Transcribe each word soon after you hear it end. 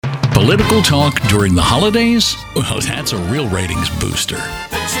Political talk during the holidays? Well, that's a real ratings booster.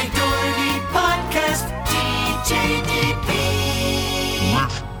 The Jay Doherty Podcast, DJDP.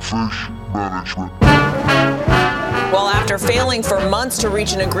 With fish management. Well, after failing for months to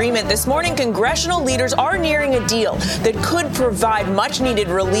reach an agreement, this morning congressional leaders are nearing a deal that could provide much-needed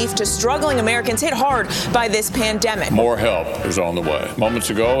relief to struggling Americans hit hard by this pandemic. More help is on the way.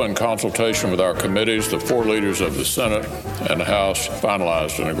 Moments ago, in consultation with our committees, the four leaders of the Senate and the House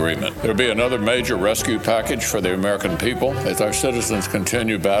finalized an agreement. There'll be another major rescue package for the American people as our citizens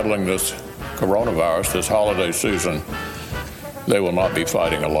continue battling this coronavirus this holiday season. They will not be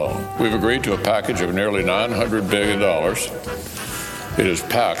fighting alone. We've agreed to a package of nearly $900 billion. It is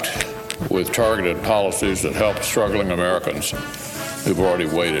packed with targeted policies that help struggling Americans who've already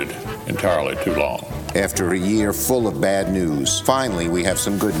waited entirely too long. After a year full of bad news, finally we have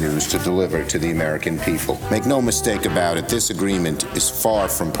some good news to deliver to the American people. Make no mistake about it, this agreement is far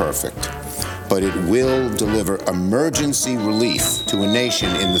from perfect. But it will deliver emergency relief to a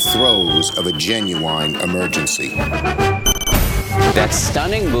nation in the throes of a genuine emergency. That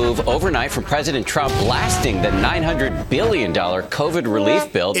stunning move overnight from President Trump blasting the $900 billion COVID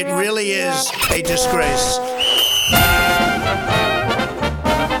relief bill. It really is a disgrace.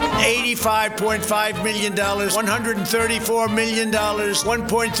 $85.5 million, $134 million,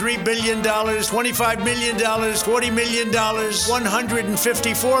 $1.3 billion, $25 million, $40 million,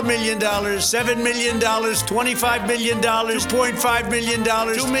 $154 million, $7 million, $25 million, $2.5 million,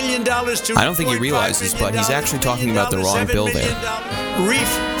 $2 million. I don't think he realizes, but he's actually talking about the wrong bill there. Reef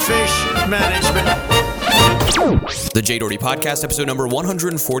fish management. The Jay Doherty Podcast, episode number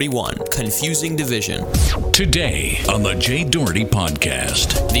 141, Confusing Division. Today on the Jay Doherty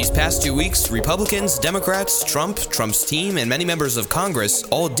Podcast. These past 2 weeks, Republicans, Democrats, Trump's team, and many members of Congress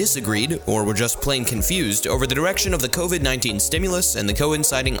all disagreed, or were just plain confused, over the direction of the COVID-19 stimulus and the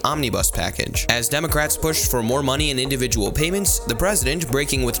coinciding Omnibus package. As Democrats pushed for more money in individual payments, the president,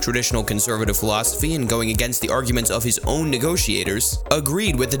 breaking with traditional conservative philosophy and going against the arguments of his own negotiators,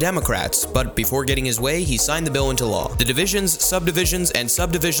 agreed with the Democrats, but before getting his way, he signed the bill into law. The divisions, subdivisions, and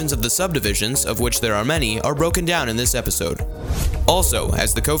subdivisions of the subdivisions, of which there are many, are broken down in this episode. Also,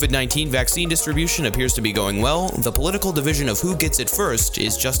 as the COVID-19 vaccine distribution appears to be going well, the political division of who gets it first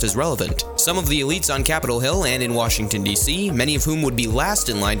is just as relevant. Some of the elites on Capitol Hill and in Washington, D.C., many of whom would be last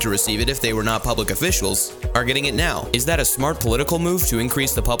in line to receive it if they were not public officials, are getting it now. Is that a smart political move to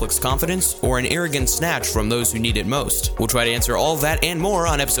increase the public's confidence, or an arrogant snatch from those who need it most? We'll try to answer all of that and more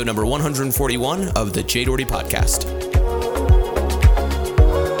on episode number 141 of the Jay Doherty Podcast.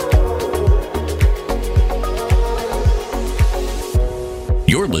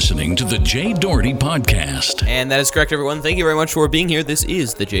 You're listening to the Jay Doherty Podcast. And that is correct, everyone. Thank you very much for being here. This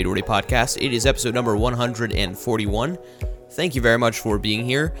is the Jay Doherty Podcast. It is episode number 141. Thank you very much for being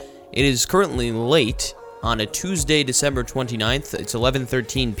here. It is currently late on a Tuesday, December 29th. It's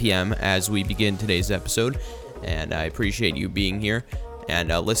 11:13 p.m. as we begin today's episode, and I appreciate you being here and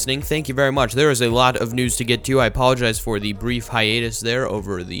listening. Thank you very much. There is a lot of news to get to. I apologize for the brief hiatus there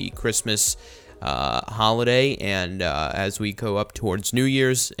over the Christmas holiday, and as we go up towards New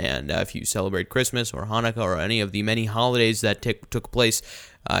Year's, and if you celebrate Christmas or Hanukkah or any of the many holidays that took place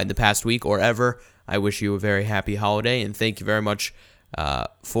in the past week or ever, I wish you a very happy holiday, and thank you very much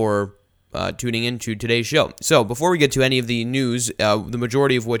for tuning in to today's show. So before we get to any of the news, the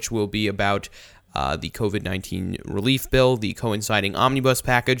majority of which will be about the COVID-19 relief bill, the coinciding Omnibus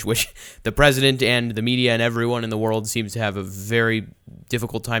package, which the president and the media and everyone in the world seems to have a very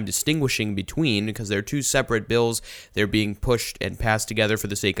difficult time distinguishing between, because they're two separate bills. They're being pushed and passed together for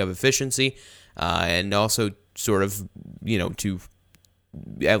the sake of efficiency, and also sort of, to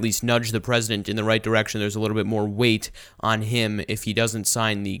at least nudge the president in the right direction. There's a little bit more weight on him if he doesn't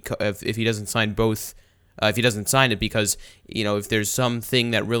sign if he doesn't sign both, if he doesn't sign it, because, if there's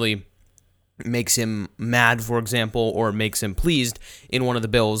something that really makes him mad, for example, or makes him pleased in one of the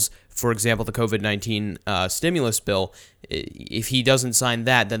bills, for example, the COVID-19 stimulus bill, if he doesn't sign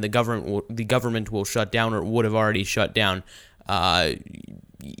that, then the government will shut down, or would have already shut down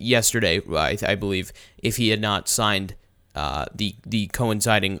yesterday, I believe, if he had not signed the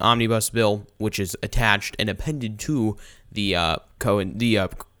coinciding omnibus bill, which is attached and appended to the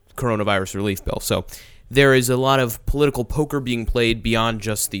coronavirus relief bill. So there is a lot of political poker being played beyond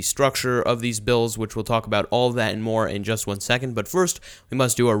just the structure of these bills, which we'll talk about all of that and more in just 1 second. But first, we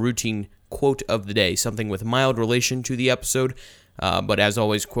must do our routine quote of the day, something with mild relation to the episode. But as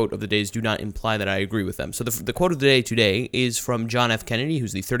always, quote of the days do not imply that I agree with them. So the quote of the day today is from John F. Kennedy,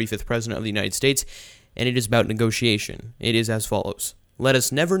 who's the 35th President of the United States, and it is about negotiation. It is as follows: "Let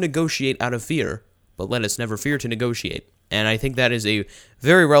us never negotiate out of fear, but let us never fear to negotiate. And I think that is a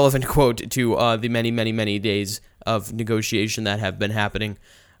very relevant quote to the many, many, many days of negotiation that have been happening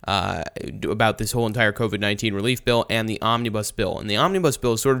about this whole entire COVID-19 relief bill and the Omnibus bill. And the Omnibus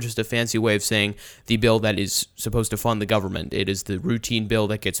bill is sort of just a fancy way of saying the bill that is supposed to fund the government. It is the routine bill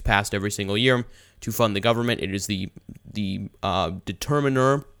that gets passed every single year to fund the government. It is the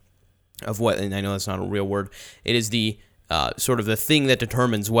determiner of what, and I know that's not a real word, it is the sort of the thing that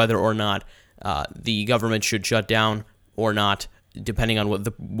determines whether or not the government should shut down or not, depending on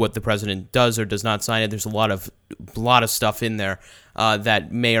what the president does or does not sign it. There's a lot of stuff in there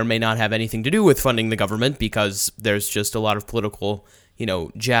that may or may not have anything to do with funding the government, because there's just a lot of political,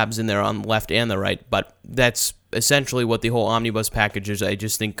 jabs in there on the left and the right. But that's essentially what the whole omnibus package is. I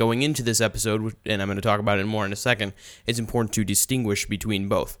just think going into this episode, and I'm going to talk about it more in a second, it's important to distinguish between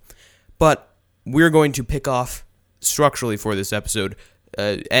both. But we're going to pick off structurally for this episode,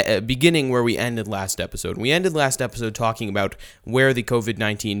 beginning where we ended last episode. We ended last episode talking about where the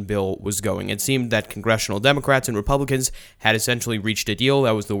COVID-19 bill was going. It seemed that congressional Democrats and Republicans had essentially reached a deal.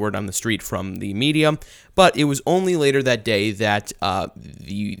 That was the word on the street from the media. But it was only later that day that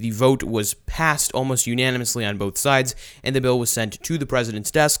the vote was passed almost unanimously on both sides, and the bill was sent to the president's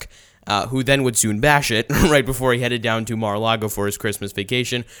desk, who then would soon bash it right before he headed down to Mar-a-Lago for his Christmas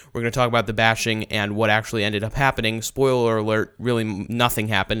vacation. We're going to talk about the bashing and what actually ended up happening. Spoiler alert, really nothing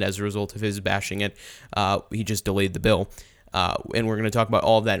happened as a result of his bashing it. He just delayed the bill. And we're going to talk about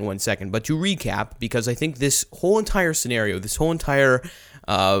all of that in 1 second. But to recap, because I think this whole entire scenario, this whole entire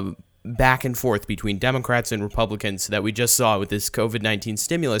back and forth between Democrats and Republicans that we just saw with this COVID-19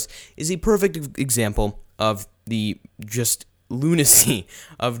 stimulus is a perfect example of the just lunacy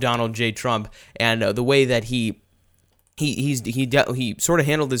of Donald J. Trump and the way that he sort of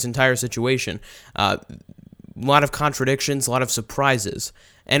handled this entire situation. A lot of contradictions, a lot of surprises,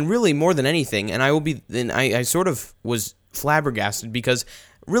 and really more than anything, and I sort of was flabbergasted because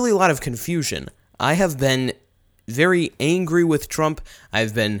really a lot of confusion. I have been very angry with Trump.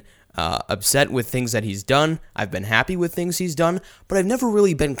 I've been upset with things that he's done. I've been happy with things he's done, but I've never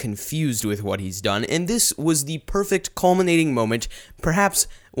really been confused with what he's done. And this was the perfect culminating moment, perhaps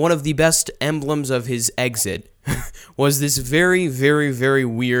one of the best emblems of his exit, was this very, very, very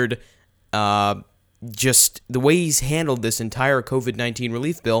weird, just the way he's handled this entire COVID-19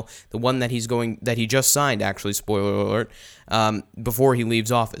 relief bill, the one that he just signed, actually, spoiler alert, before he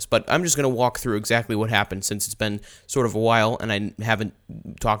leaves office. But I'm just going to walk through exactly what happened since it's been sort of a while and I haven't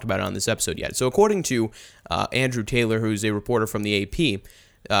talked about it on this episode yet. So according to Andrew Taylor, who's a reporter from the AP,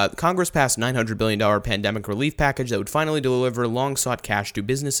 Congress passed a $900 billion pandemic relief package that would finally deliver long-sought cash to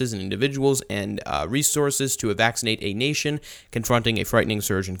businesses and individuals and resources to vaccinate a nation confronting a frightening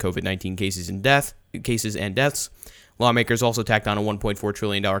surge in COVID-19 cases and deaths. Lawmakers also tacked on a $1.4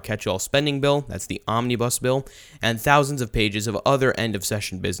 trillion catch-all spending bill, that's the Omnibus bill, and thousands of pages of other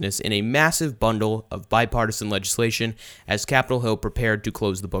end-of-session business in a massive bundle of bipartisan legislation as Capitol Hill prepared to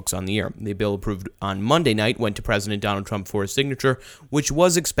close the books on the year. The bill approved on Monday night went to President Donald Trump for his signature, which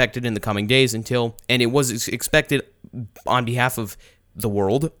was expected in the coming days and it was expected on behalf of the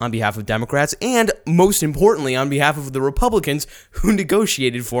world, on behalf of Democrats, and most importantly, on behalf of the Republicans who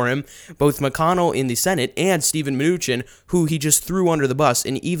negotiated for him, both McConnell in the Senate and Steven Mnuchin, who he just threw under the bus,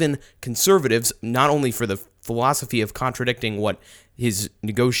 and even conservatives, not only for the philosophy of contradicting what his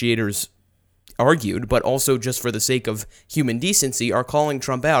negotiators argued, but also just for the sake of human decency, are calling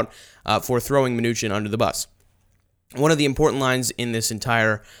Trump out for throwing Mnuchin under the bus. One of the important lines in this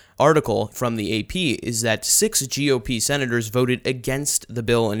entire article from the AP is that 6 GOP senators voted against the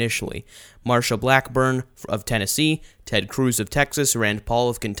bill initially. Marsha Blackburn of Tennessee, Ted Cruz of Texas, Rand Paul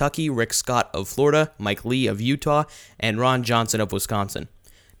of Kentucky, Rick Scott of Florida, Mike Lee of Utah, and Ron Johnson of Wisconsin.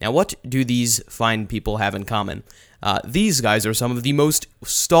 Now, what do these fine people have in common? These guys are some of the most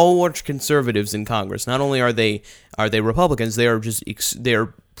stalwart conservatives in Congress. Not only are they Republicans,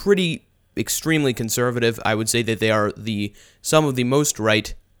 they're pretty extremely conservative. I would say that they are some of the most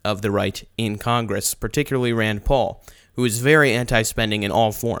right of the right in Congress, particularly Rand Paul, who is very anti-spending in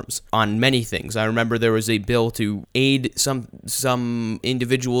all forms on many things. I remember there was a bill to aid some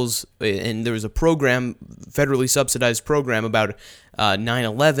individuals, and there was a program, federally subsidized program about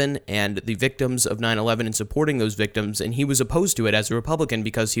 9/11 and the victims of 9/11 and supporting those victims, and he was opposed to it as a Republican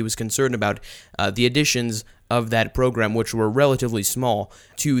because he was concerned about the additions of that program, which were relatively small,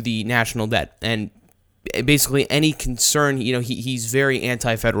 to the national debt. And basically any concern, he's very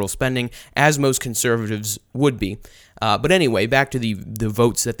anti-federal spending, as most conservatives would be. But anyway, back to the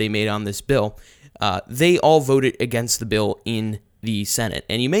votes that they made on this bill. They all voted against the bill in the Senate.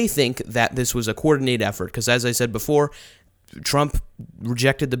 And you may think that this was a coordinated effort, because as I said before, Trump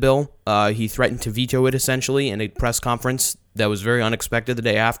rejected the bill. He threatened to veto it, essentially, in a press conference that was very unexpected the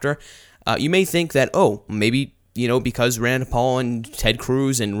day after. You may think that, maybe, because Rand Paul and Ted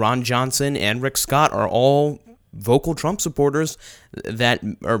Cruz and Ron Johnson and Rick Scott are all vocal Trump supporters that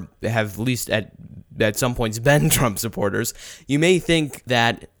have at least at some points been Trump supporters, you may think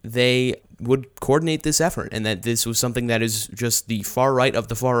that they would coordinate this effort and that this was something that is just the far right of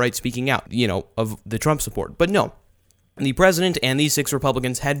the far right speaking out, of the Trump support. But no. The president and these 6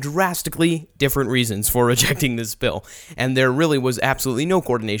 Republicans had drastically different reasons for rejecting this bill, and there really was absolutely no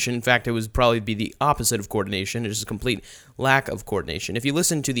coordination. In fact, it would probably be the opposite of coordination. It's just a complete lack of coordination. If you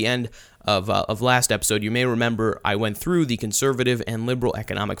listen to the end of last episode, you may remember I went through the conservative and liberal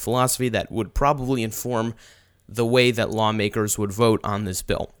economic philosophy that would probably inform the way that lawmakers would vote on this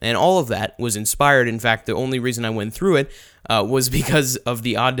bill. And all of that was inspired. In fact, the only reason I went through it was because of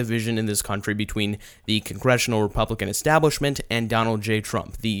the odd division in this country between the congressional Republican establishment and Donald J.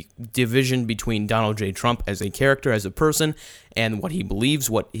 Trump. The division between Donald J. Trump as a character, as a person, and what he believes,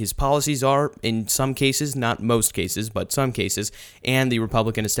 what his policies are, in some cases, not most cases, but some cases, and the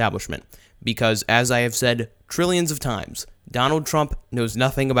Republican establishment. Because, as I have said trillions of times, Donald Trump knows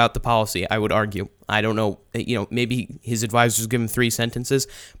nothing about the policy, I would argue. I don't know, maybe his advisors give him 3 sentences,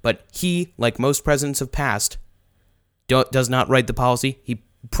 but he, like most presidents of past, does not write the policy. He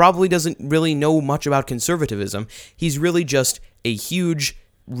probably doesn't really know much about conservatism. He's really just a huge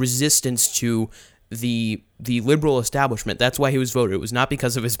resistance to the liberal establishment. That's why he was voted. It was not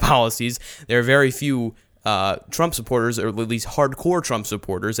because of his policies. There are very few Trump supporters, or at least hardcore Trump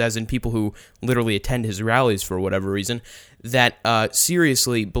supporters, as in people who literally attend his rallies for whatever reason, that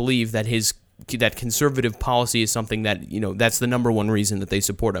seriously believe that that conservative policy is something that, that's the number one reason that they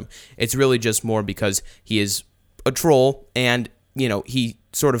support him. It's really just more because he is a troll and, he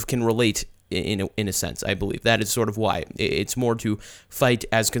sort of can relate in a sense, I believe. That is sort of why. It's more to fight,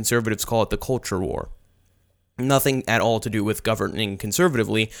 as conservatives call it, the culture war. Nothing at all to do with governing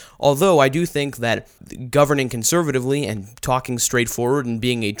conservatively, although I do think that governing conservatively and talking straightforward and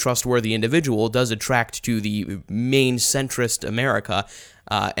being a trustworthy individual does attract to the main centrist America,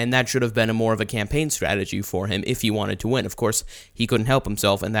 and that should have been more of a campaign strategy for him if he wanted to win. Of course, he couldn't help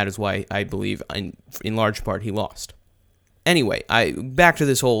himself, and that is why I believe, in large part, he lost. Anyway, back to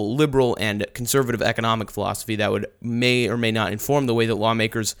this whole liberal and conservative economic philosophy that may or may not inform the way that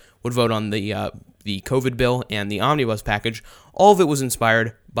lawmakers would vote on the COVID bill and the Omnibus package. All of it was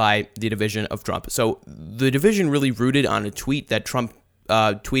inspired by the division of Trump. So the division really rooted on a tweet that Trump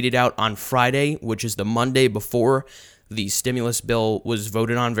tweeted out on Friday, which is the Monday before the stimulus bill was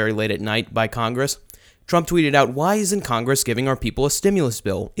voted on very late at night by Congress. Trump tweeted out, "Why isn't Congress giving our people a stimulus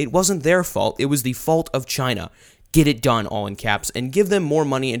bill? It wasn't their fault. It was the fault of China. Get it done," all in caps, and give them more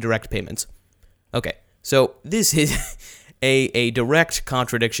money in direct payments. Okay, so this is a direct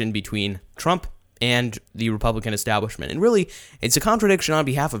contradiction between Trump and the Republican establishment. And really, it's a contradiction on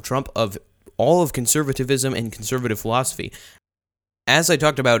behalf of Trump of all of conservatism and conservative philosophy. As I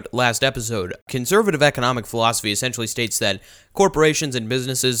talked about last episode, conservative economic philosophy essentially states that corporations and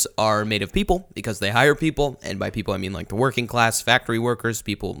businesses are made of people because they hire people, and by people I mean like the working class, factory workers,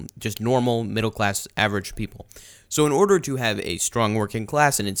 people, just normal, middle class, average people. So in order to have a strong working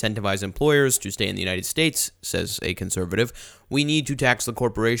class and incentivize employers to stay in the United States, says a conservative, we need to tax the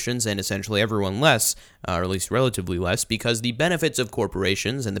corporations and essentially everyone less, or at least relatively less, because the benefits of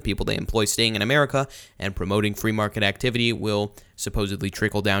corporations and the people they employ staying in America and promoting free market activity will supposedly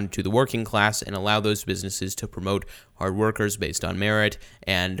trickle down to the working class and allow those businesses to promote hard workers based on merit,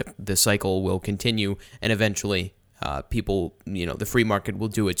 and the cycle will continue, and eventually people, the free market will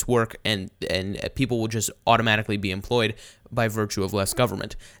do its work, and people will just automatically be employed by virtue of less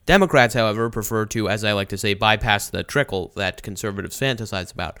government. Democrats, however, prefer to, as I like to say, bypass the trickle that conservatives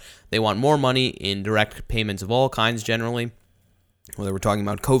fantasize about. They want more money in direct payments of all kinds, generally, whether we're talking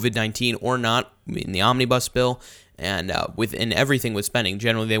about COVID-19 or not, in the Omnibus bill, and within everything with spending.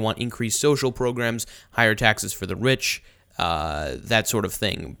 Generally, they want increased social programs, higher taxes for the rich, that sort of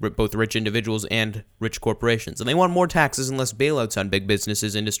thing, both rich individuals and rich corporations. And they want more taxes and less bailouts on big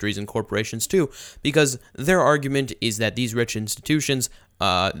businesses, industries, and corporations too, because their argument is that these rich institutions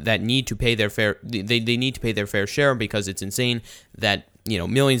that need to pay their fair, they need to pay their fair share, because it's insane that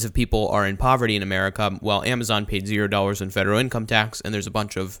millions of people are in poverty in America, while Amazon paid $0 in federal income tax, and there's a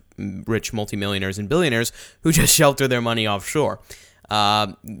bunch of rich multimillionaires and billionaires who just shelter their money offshore.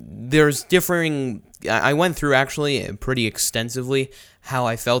 There's differing. I went through actually pretty extensively how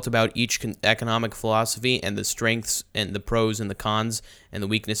I felt about each economic philosophy and the strengths and the pros and the cons and the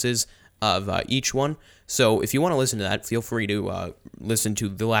weaknesses of each one. So if you want to listen to that, feel free to listen to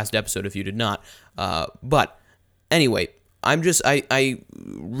the last episode if you did not. But anyway, I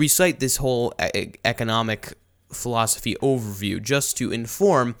recite this whole economic philosophy overview just to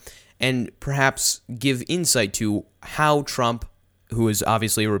inform and perhaps give insight to how Trump, who is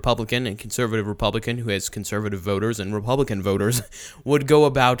obviously a Republican and conservative Republican who has conservative voters and Republican voters, would go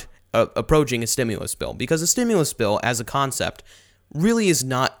about approaching a stimulus bill. Because a stimulus bill as a concept really is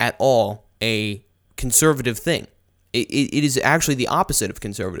not at all a conservative thing. It is actually the opposite of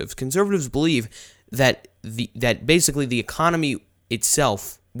conservatives. Conservatives believe that basically the economy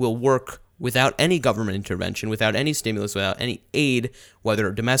itself will work without any government intervention, without any stimulus, without any aid,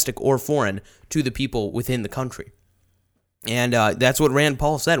 whether domestic or foreign, to the people within the country. And that's what Rand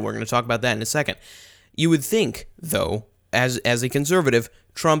Paul said. We're going to talk about that in a second. You would think, though, as a conservative,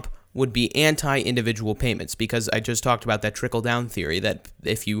 Trump would be anti-individual payments, because I just talked about that trickle-down theory that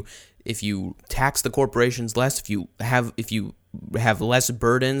if you tax the corporations less, if you have less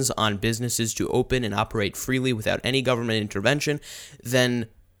burdens on businesses to open and operate freely without any government intervention, then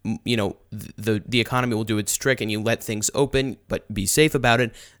the economy will do its trick, and you let things open but be safe about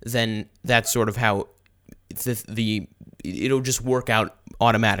it, then that's sort of how it'll just work out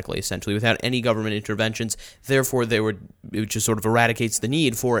automatically, essentially, without any government interventions. Therefore, it just sort of eradicates the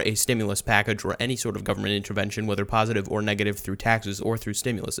need for a stimulus package or any sort of government intervention, whether positive or negative, through taxes or through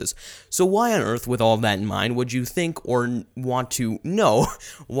stimuluses. So why on earth, with all that in mind, would you think or want to know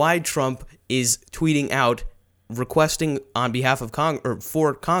why Trump is tweeting out requesting on behalf of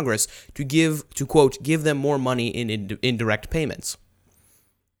for Congress to quote, give them more money in indirect payments?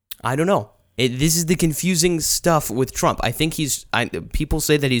 I don't know. This is the confusing stuff with Trump. I think people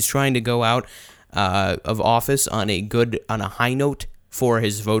say that he's trying to go out of office on a high note for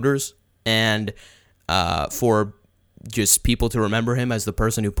his voters and for just people to remember him as the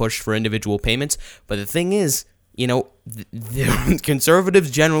person who pushed for individual payments. But the thing is, the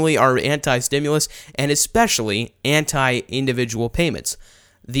conservatives generally are anti-stimulus and especially anti-individual payments.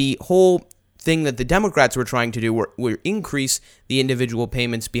 The whole thing that the Democrats were trying to do were increase the individual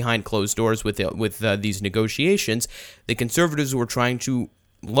payments behind closed doors with these negotiations. The conservatives were trying to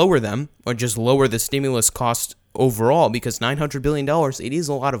lower them, or just lower the stimulus cost overall, because $900 billion, it is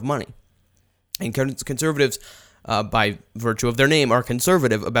a lot of money. And conservatives, by virtue of their name, are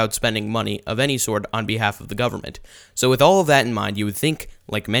conservative about spending money of any sort on behalf of the government. So with all of that in mind, you would think,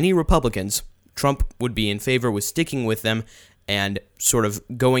 like many Republicans, Trump would be in favor with sticking with them and sort of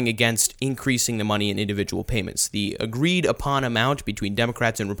going against increasing the money in individual payments. The agreed upon amount between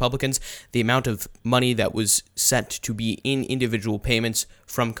Democrats and Republicans, the amount of money that was set to be in individual payments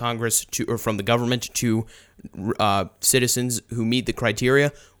from Congress or from the government to citizens who meet the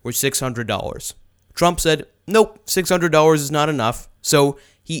criteria, were $600. Trump said, nope, $600 is not enough. So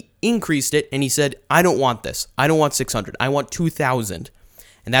he increased it and he said, I don't want this. I don't want $600. I want $2,000.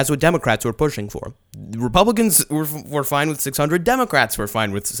 And that's what Democrats were pushing for. Republicans were fine with $600. Democrats were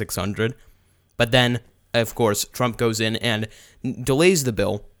fine with $600. But then, of course, Trump goes in and delays the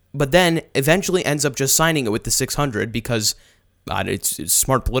bill, but then eventually ends up just signing it with the $600 because it's a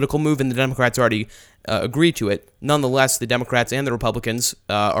smart political move and the Democrats already agreed to it. Nonetheless, the Democrats and the Republicans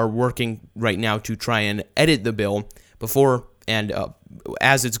are working right now to try and edit the bill before and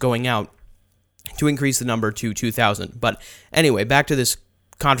as it's going out to increase the number to 2,000. But anyway, back to this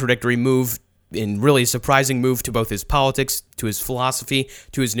contradictory move, in really surprising move to both his politics, to his philosophy,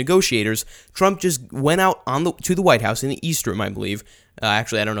 to his negotiators. Trump just went out to the White House in the East Room, I believe.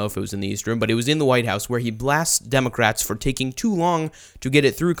 Actually, I don't know if it was in the East Room, but it was in the White House, where he blasts Democrats for taking too long to get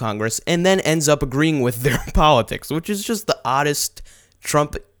it through Congress, and then ends up agreeing with their politics, which is just the oddest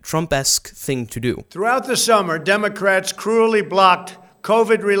Trump-esque thing to do. Throughout the summer, Democrats cruelly blocked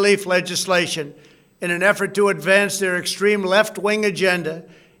COVID relief legislation in an effort to advance their extreme left-wing agenda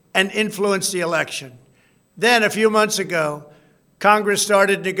and influence the election. Then, a few months ago, Congress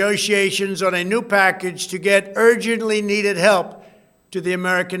started negotiations on a new package to get urgently needed help to the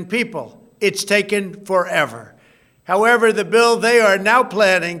American people. It's taken forever. However, the bill they are now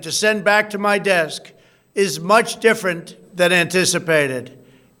planning to send back to my desk is much different than anticipated.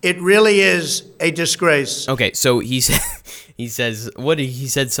 It really is a disgrace. Okay, so he said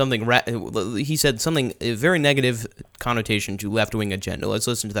something a very negative connotation to left-wing agenda. Let's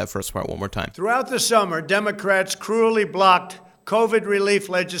listen to that first part one more time. Throughout the summer, Democrats cruelly blocked COVID relief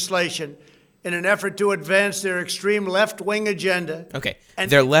legislation in an effort to advance their extreme left-wing agenda. Okay,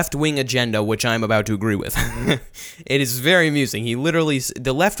 their left-wing agenda, which I'm about to agree with. It is very amusing.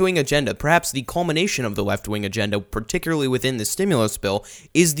 The left-wing agenda, perhaps the culmination of the left-wing agenda, particularly within the stimulus bill,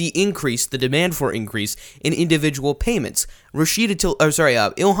 is the demand for increase in individual payments.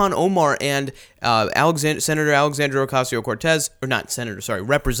 Ilhan Omar and Senator Alexandria Ocasio-Cortez, or not Senator, sorry,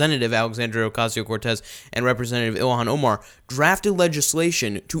 Representative Alexandria Ocasio-Cortez and Representative Ilhan Omar drafted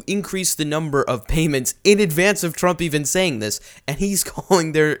legislation to increase the number of payments in advance of Trump even saying this, and he's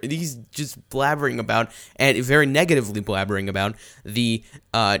just blabbering about, and very negatively blabbering about, the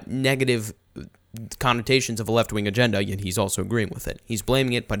negative connotations of a left-wing agenda, yet he's also agreeing with it. He's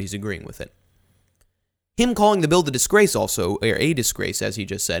blaming it, but he's agreeing with it. Him calling the bill a disgrace also, or a disgrace, as he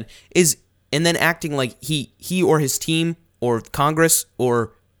just said, and then acting like he or his team or Congress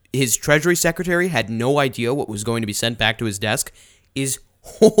or his Treasury Secretary had no idea what was going to be sent back to his desk is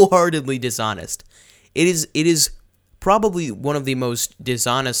wholeheartedly dishonest. It is probably one of the most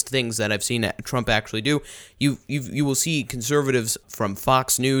dishonest things that I've seen Trump actually do. You will see conservatives from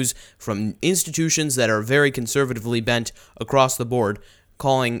Fox News, from institutions that are very conservatively bent across the board,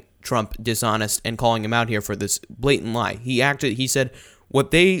 calling Trump dishonest and calling him out here for this blatant lie. He said,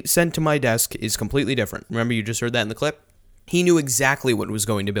 what they sent to my desk is completely different. Remember, you just heard that in the clip? He knew exactly what was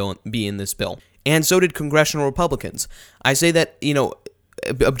going to be in this bill. And so did congressional Republicans. I say that,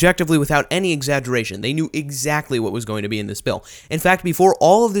 objectively, without any exaggeration, they knew exactly what was going to be in this bill. In fact, before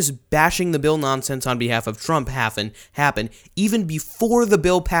all of this bashing the bill nonsense on behalf of Trump happened, even before the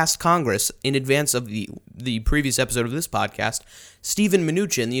bill passed Congress, in advance of the previous episode of this podcast, Steven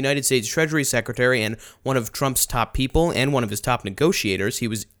Mnuchin, the United States Treasury Secretary and one of Trump's top people and one of his top negotiators, he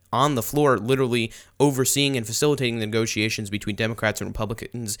was on the floor literally overseeing and facilitating the negotiations between Democrats and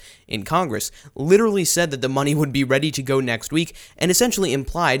Republicans in Congress, literally said that the money would be ready to go next week, and essentially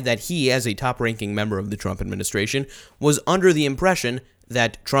implied that he, as a top-ranking member of the Trump administration, was under the impression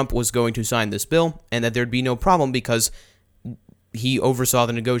that Trump was going to sign this bill and that there'd be no problem because he oversaw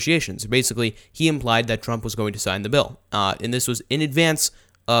the negotiations. Basically, he implied that Trump was going to sign the bill, and this was in advance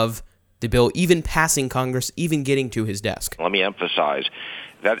of the bill even passing Congress, even getting to his desk. Let me emphasize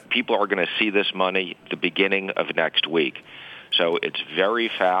that people are going to see this money the beginning of next week. So it's very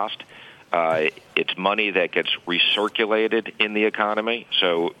fast. It's money that gets recirculated in the economy.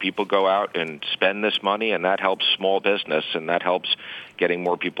 So people go out and spend this money, and that helps small business, and that helps getting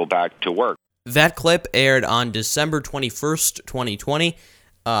more people back to work. That clip aired on December 21st, 2020.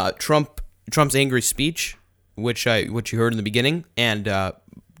 Trump's angry speech, which you heard in the beginning, and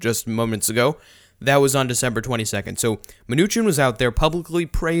just moments ago, that was on December 22nd. So Mnuchin was out there publicly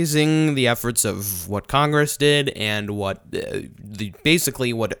praising the efforts of what Congress did and what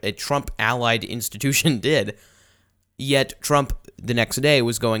basically what a Trump-allied institution did. Yet Trump, the next day,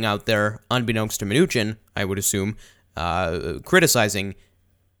 was going out there, unbeknownst to Mnuchin, I would assume, criticizing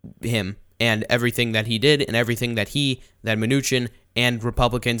him and everything that he did and everything that Mnuchin and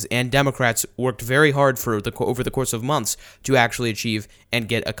Republicans and Democrats worked very hard for over the course of months to actually achieve and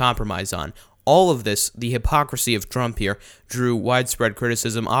get a compromise on. All of this, the hypocrisy of Trump here, drew widespread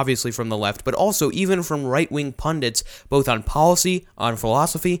criticism, obviously from the left, but also even from right-wing pundits, both on policy, on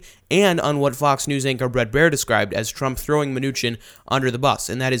philosophy, and on what Fox News anchor Bret Baier described as Trump throwing Mnuchin under the bus.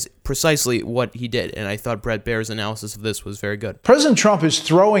 And that is precisely what he did. And I thought Bret Baier's analysis of this was very good. President Trump is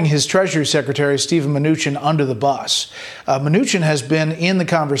throwing his Treasury Secretary, Steven Mnuchin, under the bus. Mnuchin has been in the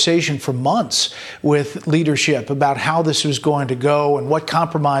conversation for months with leadership about how this was going to go and what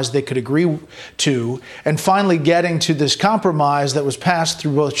compromise they could agree to, and finally getting to this compromise that was passed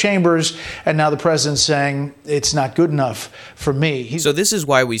through both chambers, and now the president's saying it's not good enough for me. So this is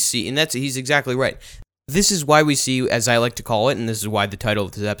why we see, and he's exactly right. This is why we see, as I like to call it, and this is why the title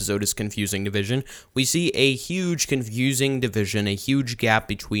of this episode is Confusing Division, we see a huge confusing division, a huge gap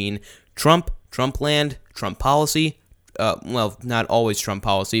between Trumpland, Trump policy, well, not always Trump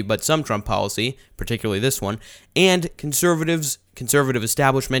policy, but some Trump policy, particularly this one, and conservative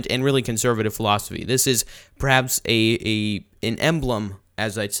establishment, and really conservative philosophy. This is perhaps an emblem,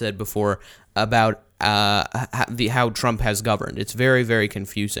 as I said before, about how Trump has governed. It's very, very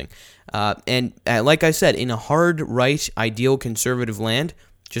confusing. And like I said, in a hard right, ideal conservative land,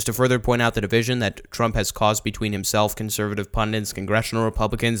 just to further point out the division that Trump has caused between himself, conservative pundits, congressional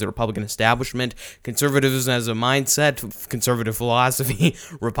Republicans, the Republican establishment, conservatism as a mindset, conservative philosophy,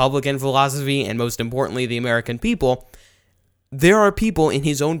 Republican philosophy, and most importantly, the American people. There are people in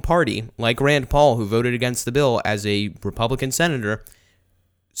his own party, like Rand Paul, who voted against the bill as a Republican senator,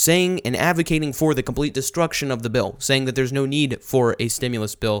 saying and advocating for the complete destruction of the bill, saying that there's no need for a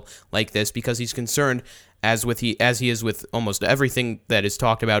stimulus bill like this because he's concerned, as he is with almost everything that is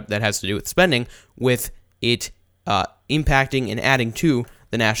talked about that has to do with spending, with it impacting and adding to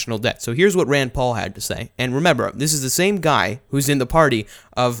the national debt. So here's what Rand Paul had to say. And remember, this is the same guy who's in the party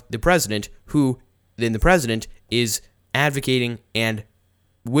of the president, who then the president is advocating and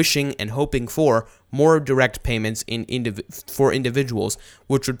wishing and hoping for more direct payments for individuals,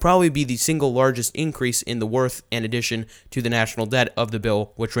 which would probably be the single largest increase in the worth and addition to the national debt of the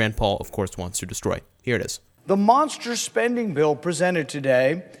bill, which Rand Paul, of course, wants to destroy. Here it is. The monster spending bill presented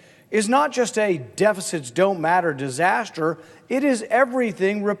today is not just a deficits don't matter disaster, it is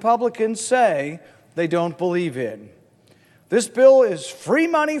everything Republicans say they don't believe in. This bill is free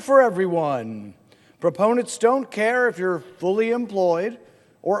money for everyone. Proponents don't care if you're fully employed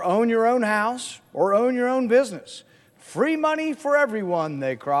or own your own house or own your own business. Free money for everyone,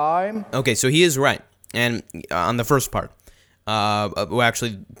 they cry. Okay, so he is right. And on the first part, well,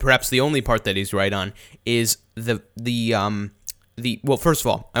 actually, perhaps the only part that he's right on is well, first of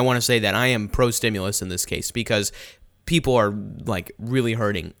all, I want to say that I am pro-stimulus in this case because people are, like, really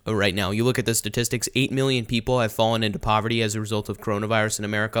hurting right now. You look at the statistics, 8 million people have fallen into poverty as a result of coronavirus in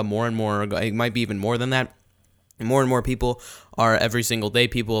America. More and more, it might be even more than that. More and more people are every single day.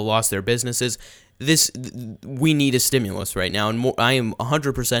 People have lost their businesses. We need a stimulus right now, and I am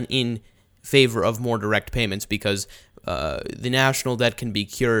 100% in favor of more direct payments because the national debt can be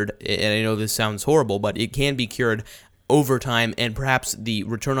cured, and I know this sounds horrible, but it can be cured over time, and perhaps the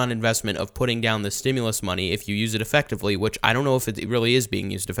return on investment of putting down the stimulus money, if you use it effectively, which I don't know if it really is being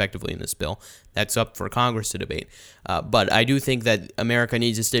used effectively in this bill. That's up for Congress to debate. But I do think that America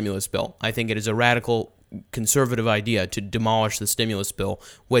needs a stimulus bill. I think it is a radical conservative idea to demolish the stimulus bill,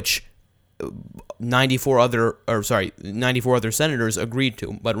 which 94 other senators agreed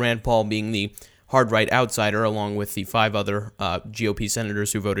to, but Rand Paul, being the hard right outsider, along with the 5 other GOP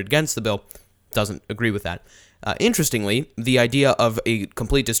senators who voted against the bill, doesn't agree with that. Interestingly, the idea of a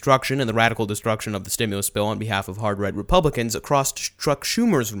complete destruction and the radical destruction of the stimulus bill on behalf of hard-right Republicans crossed Chuck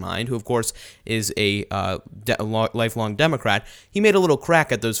Schumer's mind, who, of course, is a lifelong Democrat. He made a little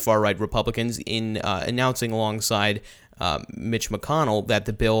crack at those far-right Republicans in announcing alongside Mitch McConnell that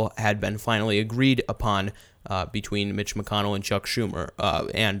the bill had been finally agreed upon between Mitch McConnell and Chuck Schumer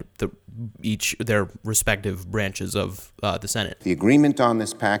and their respective branches of the Senate. The agreement on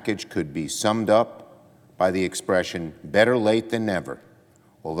this package could be summed up by the expression, better late than never,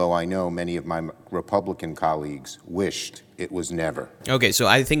 although I know many of my Republican colleagues wished it was never. Okay, so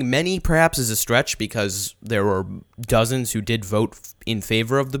I think many perhaps is a stretch because there were dozens who did vote in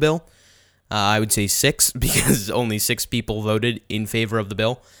favor of the bill. I would say 6 because only 6 people voted in favor of the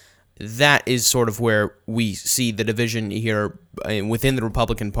bill. That is sort of where we see the division here within the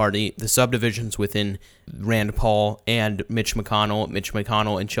Republican Party, the subdivisions within Rand Paul and Mitch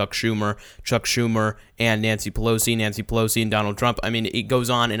McConnell and Chuck Schumer and Nancy Pelosi and Donald Trump. I mean, it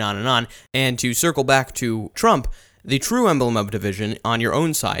goes on and on and on. And to circle back to Trump, the true emblem of division on your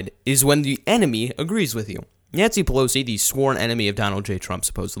own side is when the enemy agrees with you. Nancy Pelosi, the sworn enemy of Donald J. Trump,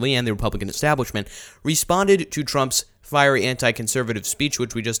 supposedly, and the Republican establishment, responded to Trump's fiery anti-conservative speech,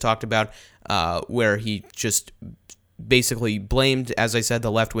 which we just talked about, where he just basically blamed, as I said,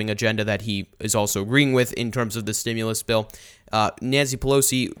 the left-wing agenda that he is also agreeing with in terms of the stimulus bill. Nancy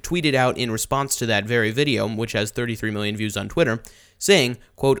Pelosi tweeted out in response to that very video, which has 33 million views on Twitter, saying,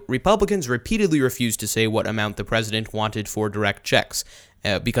 quote, Republicans repeatedly refused to say what amount the president wanted for direct checks.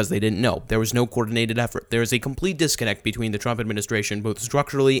 Because they didn't know. There was no coordinated effort. There is a complete disconnect between the Trump administration, both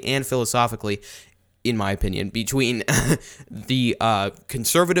structurally and philosophically, in my opinion, between the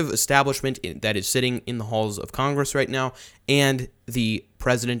conservative establishment that is sitting in the halls of Congress right now and the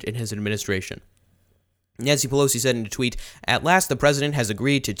president and his administration. Nancy Pelosi said in a tweet, "At last, the president has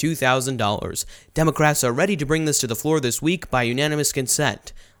agreed to $2,000. Democrats are ready to bring this to the floor this week by unanimous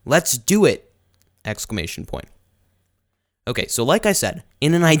consent. Let's do it!" Exclamation point. Okay, so like I said,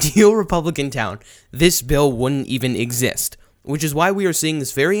 in an ideal Republican town, this bill wouldn't even exist, which is why we are seeing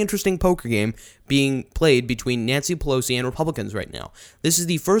this very interesting poker game being played between Nancy Pelosi and Republicans right now. This is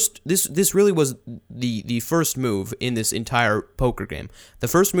the first, this really was the first move in this entire poker game. The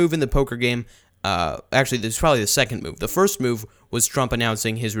first move in the poker game, actually, this is probably the second move. The first move was Trump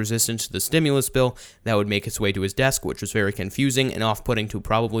announcing his resistance to the stimulus bill that would make its way to his desk, which was very confusing and off-putting to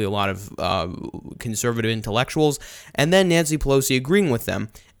probably a lot of conservative intellectuals, and then Nancy Pelosi agreeing with them.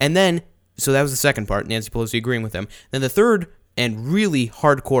 And then, so that was the second part, Nancy Pelosi agreeing with them. Then the third and really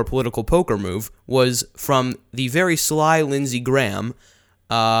hardcore political poker move was from the very sly Lindsey Graham,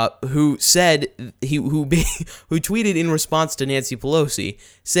 who said who tweeted in response to Nancy Pelosi,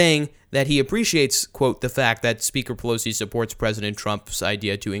 saying that he appreciates, quote, the fact that Speaker Pelosi supports President Trump's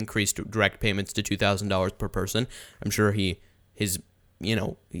idea to increase direct payments to $2,000 per person. I'm sure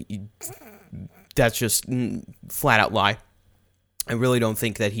that's just flat out lie. I really don't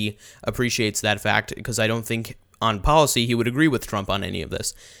think that he appreciates that fact because I don't think on policy he would agree with Trump on any of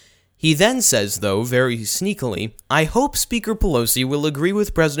this. He then says, though, very sneakily, I hope Speaker Pelosi will agree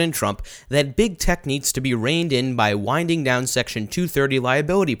with President Trump that big tech needs to be reined in by winding down Section 230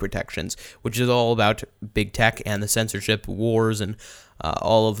 liability protections, which is all about big tech and the censorship wars and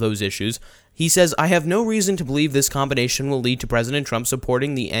all of those issues. He says, I have no reason to believe this combination will lead to President Trump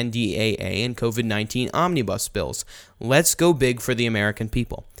supporting the NDAA and COVID-19 omnibus bills. Let's go big for the American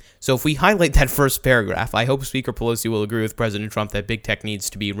people. So if we highlight that first paragraph, I hope Speaker Pelosi will agree with President Trump that big tech needs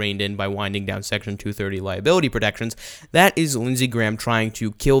to be reined in by winding down Section 230 liability protections. That is Lindsey Graham trying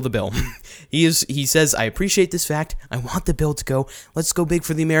to kill the bill. He says, I appreciate this fact. I want the bill to go. Let's go big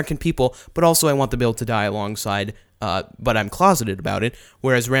for the American people. But also I want the bill to die alongside, but I'm closeted about it.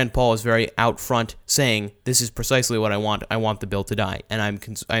 Whereas Rand Paul is very out front saying, this is precisely what I want. I want the bill to die. And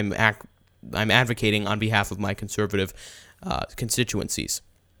I'm advocating on behalf of my conservative constituencies.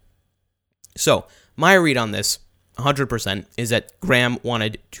 So, my read on this, 100%, is that Graham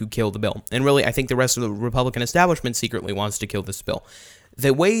wanted to kill the bill. And really, I think the rest of the Republican establishment secretly wants to kill this bill.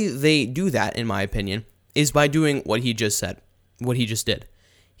 The way they do that, in my opinion, is by doing what he just said, what he just did.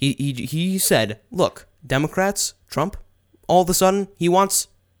 He said, look, Democrats, Trump, all of a sudden, he wants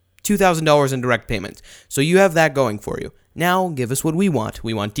 $2,000 in direct payments. So you have that going for you. Now, give us what we want.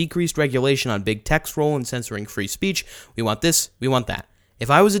 We want decreased regulation on big tech's role in censoring free speech. We want this, we want that. If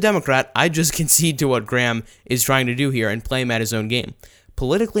I was a Democrat, I'd just concede to what Graham is trying to do here and play him at his own game.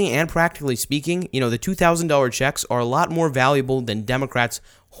 Politically and practically speaking, the $2,000 checks are a lot more valuable than Democrats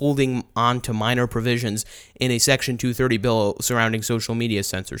holding on to minor provisions in a Section 230 bill surrounding social media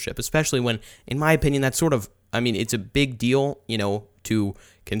censorship, especially when, in my opinion, that's it's a big deal, to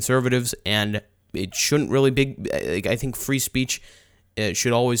conservatives, and it shouldn't really I think free speech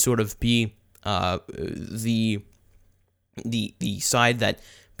should always sort of be the side that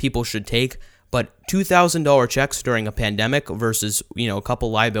people should take. But $2,000 checks during a pandemic versus, a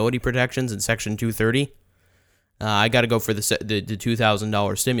couple liability protections in Section 230, I got to go for the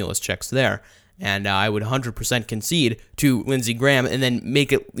 $2,000 stimulus checks there. And I would 100% concede to Lindsey Graham and then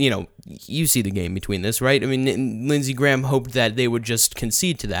make it, you see the game between this, right? I mean, Lindsey Graham hoped that they would just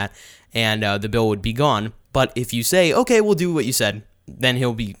concede to that and the bill would be gone. But if you say, okay, we'll do what you said, then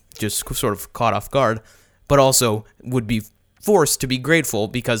he'll be just sort of caught off guard, but also would be forced to be grateful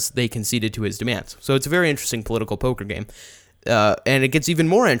because they conceded to his demands. So it's a very interesting political poker game. And it gets even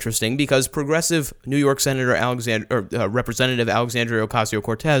more interesting because progressive New York Senator Representative Alexandria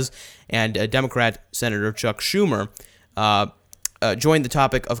Ocasio-Cortez and Democrat Senator Chuck Schumer joined the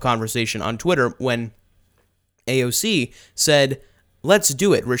topic of conversation on Twitter when AOC said, let's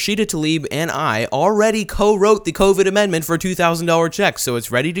do it. Rashida Tlaib and I already co-wrote the COVID amendment for $2,000 checks, so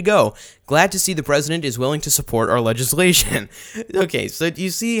it's ready to go. Glad to see the president is willing to support our legislation. Okay, so do you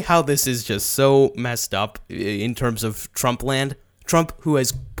see how this is just so messed up in terms of Trump land? Trump, who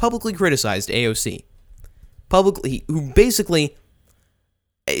has publicly criticized AOC,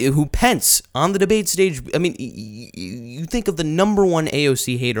 who Pence on the debate stage, I mean, you think of the number one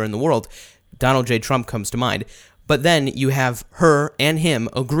AOC hater in the world, Donald J. Trump comes to mind. But then you have her and him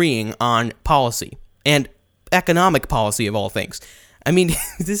agreeing on policy and economic policy of all things. I mean,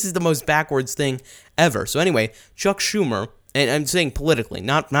 this is the most backwards thing ever. So anyway, Chuck Schumer, and I'm saying politically,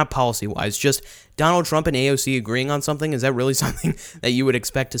 not policy-wise, just Donald Trump and AOC agreeing on something, is that really something that you would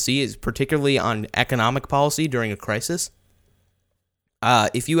expect to see, is particularly on economic policy during a crisis?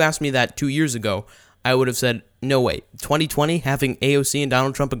 If you asked me that 2 years ago, I would have said, no way. 2020, having AOC and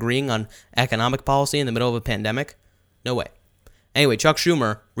Donald Trump agreeing on economic policy in the middle of a pandemic? No way. Anyway, Chuck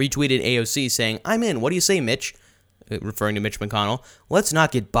Schumer retweeted AOC saying, I'm in. What do you say, Mitch? Referring to Mitch McConnell. Let's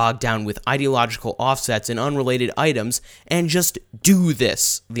not get bogged down with ideological offsets and unrelated items and just do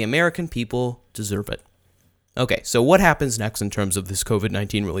this. The American people deserve it. Okay, so what happens next in terms of this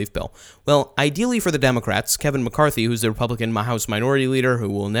COVID-19 relief bill? Well, ideally for the Democrats, Kevin McCarthy, who's the Republican House Minority Leader who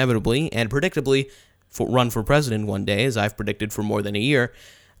will inevitably and predictably run for president one day, as I've predicted for more than a year,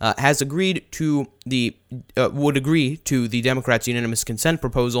 would agree to the Democrats' unanimous consent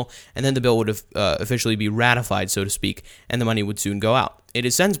proposal, and then the bill would officially be ratified, so to speak, and the money would soon go out. It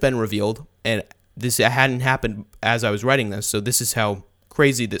has since been revealed, and this hadn't happened as I was writing this, so this is how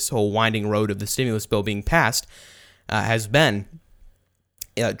crazy this whole winding road of the stimulus bill being passed has been.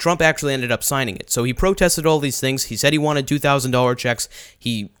 Trump actually ended up signing it. So he protested all these things. He said he wanted $2,000 checks.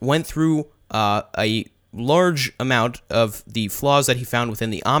 He went through a large amount of the flaws that he found within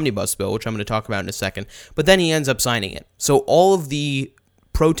the Omnibus bill, which I'm going to talk about in a second, but then he ends up signing it. So all of the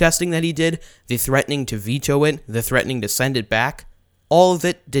protesting that he did, the threatening to veto it, the threatening to send it back, all of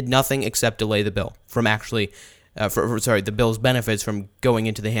it did nothing except delay the bill from actually, the bill's benefits from going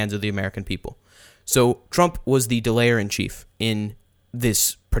into the hands of the American people. So Trump was the delayer in chief in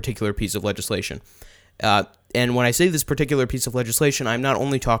this particular piece of legislation. And when I say this particular piece of legislation, I'm not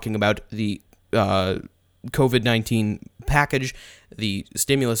only talking about the COVID-19 package, the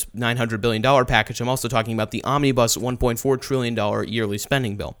stimulus $900 billion package. I'm also talking about the Omnibus $1.4 trillion yearly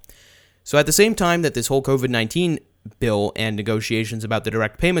spending bill. So at the same time that this whole COVID-19 bill and negotiations about the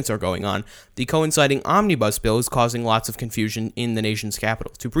direct payments are going on, the coinciding Omnibus bill is causing lots of confusion in the nation's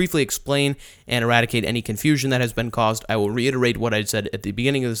capital. To briefly explain and eradicate any confusion that has been caused, I will reiterate what I said at the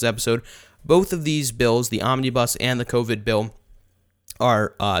beginning of this episode. Both of these bills, the Omnibus and the COVID bill,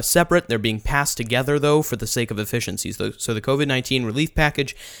 are separate. They're being passed together, though, for the sake of efficiencies. So the COVID-19 relief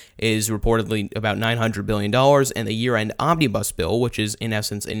package is reportedly about $900 billion, and the year-end Omnibus bill, which is, in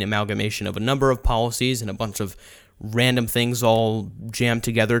essence, an amalgamation of a number of policies and a bunch of random things all jammed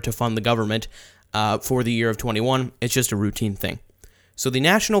together to fund the government for the year of 21. It's just a routine thing. So the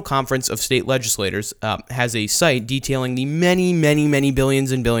National Conference of State Legislators has a site detailing the many, many, many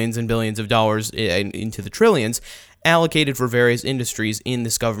billions and billions and billions of dollars into the trillions allocated for various industries in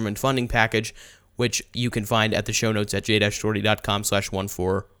this government funding package, which you can find at the show notes at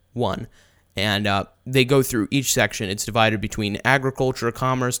j-doherty.com/141. And they go through each section. It's divided between agriculture,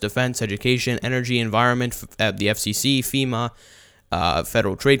 commerce, defense, education, energy, environment, the FCC, FEMA,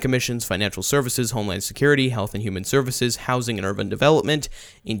 Federal Trade Commissions, financial services, Homeland Security, Health and Human Services, Housing and Urban Development,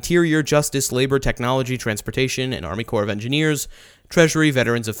 Interior, Justice, Labor, Technology, Transportation, and Army Corps of Engineers, Treasury,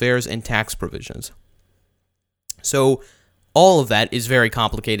 Veterans Affairs, and tax provisions. So all of that is very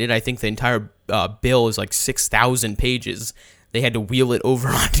complicated. I think the entire bill is like 6,000 pages. They had to wheel it over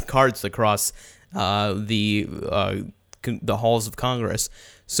onto carts across the halls of Congress.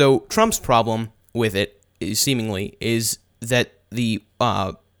 So Trump's problem with it, seemingly, is that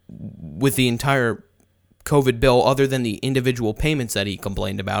with the entire COVID bill, other than the individual payments that he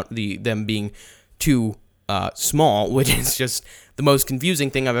complained about, them being too small, which is just the most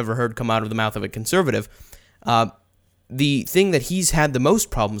confusing thing I've ever heard come out of the mouth of a conservative. The thing that he's had the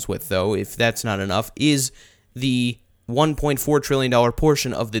most problems with, though, if that's not enough, is the $1.4 trillion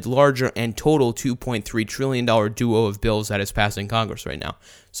portion of the larger and total $2.3 trillion duo of bills that is passing Congress right now.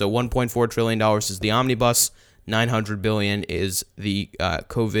 So $1.4 trillion is the Omnibus, $900 billion is the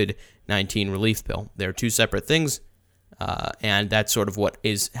COVID-19 relief bill. They're two separate things, and that's sort of what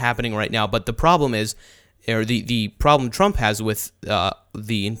is happening right now. But the problem is, or the problem Trump has with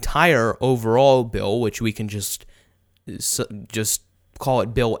the entire overall bill, which we can just call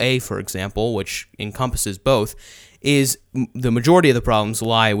it Bill A, for example, which encompasses both, is the majority of the problems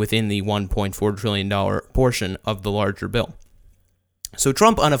lie within the $1.4 trillion portion of the larger bill. So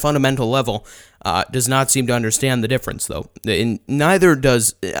Trump, on a fundamental level, does not seem to understand the difference, though. Neither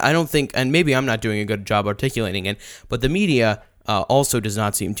does, I don't think, and maybe I'm not doing a good job articulating it, but the media also does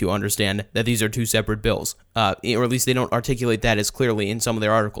not seem to understand that these are two separate bills, or at least they don't articulate that as clearly in some of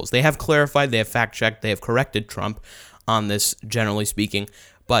their articles. They have clarified, they have fact-checked, they have corrected Trump on this, generally speaking,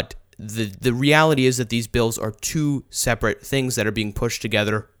 but the reality is that these bills are two separate things that are being pushed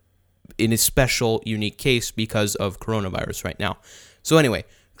together in a special, unique case because of coronavirus right now. So anyway,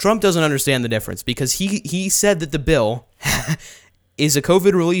 Trump doesn't understand the difference because he said that the bill is a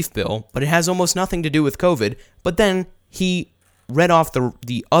COVID relief bill, but it has almost nothing to do with COVID, but then he read off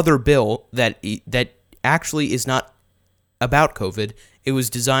the other bill that actually is not about COVID. It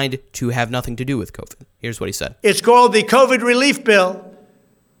was designed to have nothing to do with COVID. Here's what he said. It's called the COVID relief bill,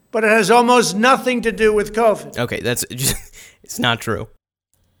 but it has almost nothing to do with COVID. Okay, that's just, it's not true.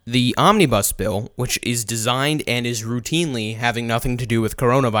 The Omnibus bill, which is designed and is routinely having nothing to do with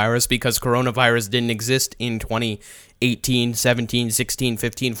coronavirus because coronavirus didn't exist in 2018, 17, 16,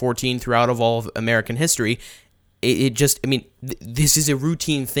 15, 14, throughout all of American history. This is a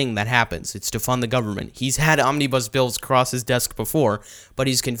routine thing that happens. It's to fund the government. He's had omnibus bills cross his desk before, but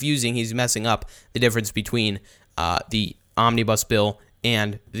he's messing up the difference between the omnibus bill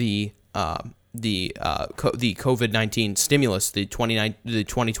and the COVID-19 stimulus, the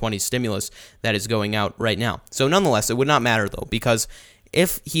 2020 stimulus that is going out right now. So nonetheless, it would not matter, though, because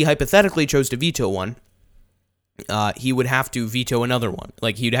if he hypothetically chose to veto one, he would have to veto another one.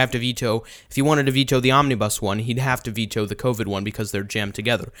 Like, he'd have to veto, if he wanted to veto the omnibus one, he'd have to veto the COVID one because they're jammed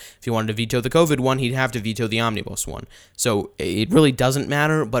together. If he wanted to veto the COVID one, he'd have to veto the omnibus one. So it really doesn't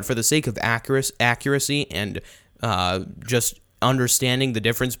matter, but for the sake of accuracy and just understanding the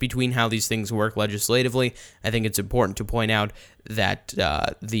difference between how these things work legislatively, I think it's important to point out that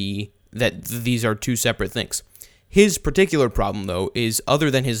these are two separate things. His particular problem, though, is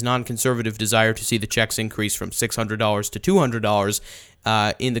other than his non-conservative desire to see the checks increase from $600 to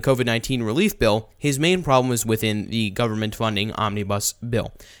 $200 in the COVID-19 relief bill, his main problem is within the government funding omnibus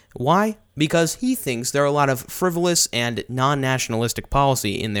bill. Why? because he thinks there are a lot of frivolous and non-nationalistic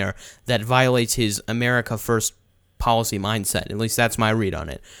policy in there that violates his America First policy mindset. At least that's my read on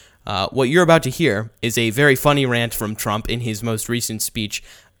it. What you're about to hear is a very funny rant from Trump in his most recent speech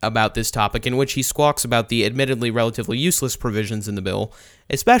about this topic, in which he squawks about the admittedly relatively useless provisions in the bill,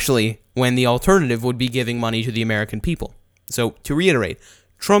 especially when the alternative would be giving money to the American people. So, to reiterate,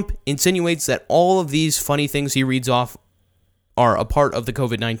 Trump insinuates that all of these funny things he reads off are a part of the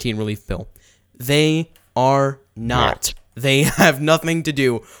COVID-19 relief bill. They are not. They have nothing to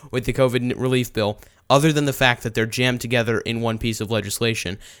do with the COVID relief bill, other than the fact that they're jammed together in one piece of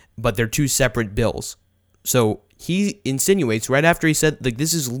legislation, but they're two separate bills. So he insinuates right after he said, like,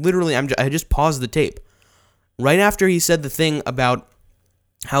 this is literally, I just paused the tape. Right after he said the thing about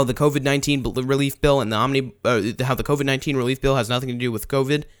how the COVID-19 relief bill and how the COVID-19 relief bill has nothing to do with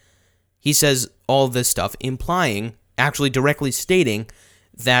COVID, he says all this stuff, implying, actually directly stating,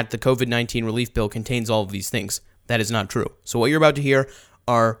 that the COVID-19 relief bill contains all of these things. That is not true. So what you're about to hear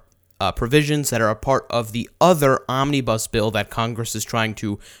are provisions that are a part of the other Omnibus bill that Congress is trying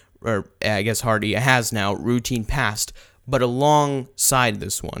to, or I guess already has now, routine passed, but alongside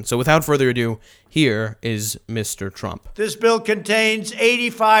this one. So without further ado, here is Mr. Trump. This bill contains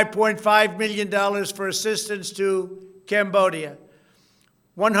 $85.5 million for assistance to Cambodia,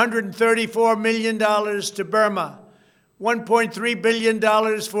 $134 million to Burma, $1.3 billion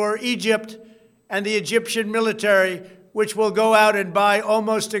for Egypt and the Egyptian military, which will go out and buy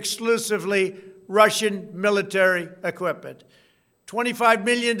almost exclusively Russian military equipment. $25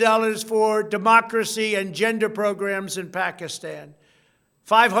 million for democracy and gender programs in Pakistan.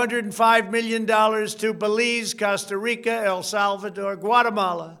 $505 million to Belize, Costa Rica, El Salvador,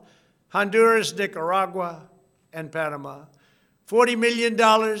 Guatemala, Honduras, Nicaragua, and Panama. $40 million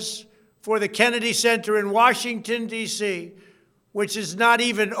for the Kennedy Center in Washington, D.C., which is not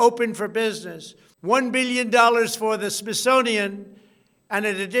even open for business. $1 billion for the Smithsonian, and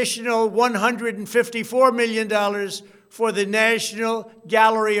an additional $154 million for the National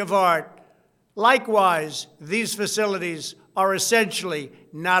Gallery of Art. Likewise, these facilities are essentially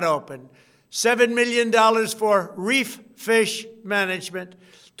not open. $7 million for reef fish management,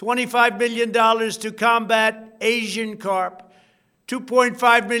 $25 million to combat Asian carp,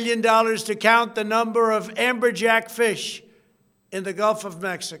 $2.5 million to count the number of amberjack fish in the Gulf of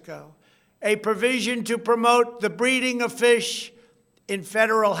Mexico, a provision to promote the breeding of fish in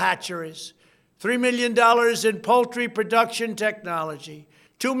federal hatcheries, $3 million in poultry production technology,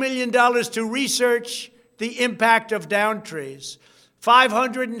 $2 million to research the impact of down trees,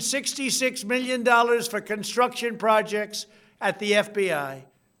 $566 million for construction projects at the FBI.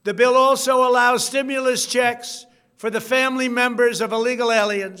 The bill also allows stimulus checks for the family members of illegal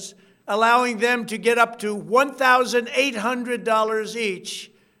aliens, allowing them to get up to $1,800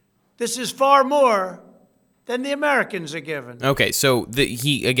 each. This is far more than the Americans are given. Okay, so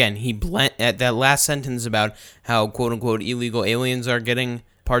he blend at that last sentence about how quote-unquote illegal aliens are getting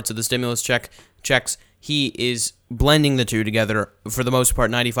parts of the stimulus checks. He is blending the two together. For the most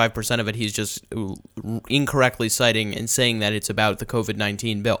part, 95% of it, he's just incorrectly citing and saying that it's about the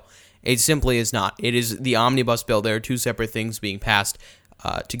COVID-19 bill. It simply is not. It is the Omnibus bill. There are two separate things being passed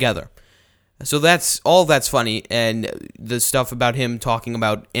together. So that's funny, and the stuff about him talking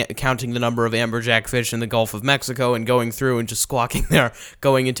about counting the number of amberjack fish in the Gulf of Mexico and going through and just squawking there,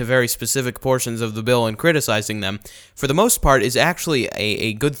 going into very specific portions of the bill and criticizing them, for the most part, is actually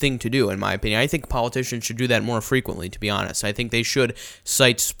a good thing to do, in my opinion. I think politicians should do that more frequently, to be honest. I think they should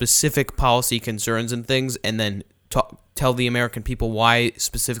cite specific policy concerns and things, and then tell the American people why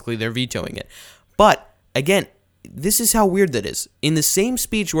specifically they're vetoing it. But, again, this is how weird that is. In the same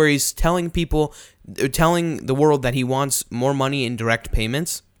speech where he's telling the world that he wants more money in direct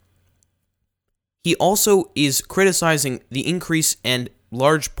payments, he also is criticizing the increase and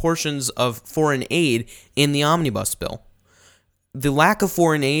large portions of foreign aid in the Omnibus bill. The lack of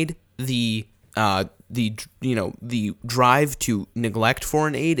foreign aid, the drive to neglect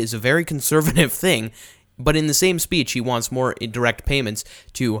foreign aid is a very conservative thing, but in the same speech, he wants more direct payments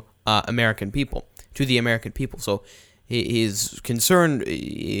to American people. To the American people. So his concern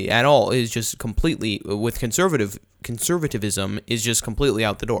at all is just completely, with conservatism, is just completely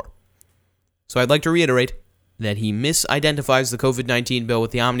out the door. So I'd like to reiterate that he misidentifies the COVID-19 bill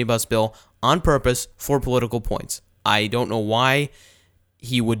with the Omnibus bill on purpose for political points. I don't know why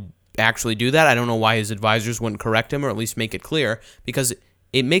he would actually do that. I don't know why his advisors wouldn't correct him or at least make it clear, because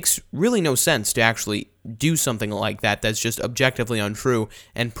it makes really no sense to actually do something like that that's just objectively untrue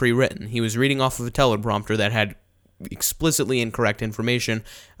and pre-written. He was reading off of a teleprompter that had explicitly incorrect information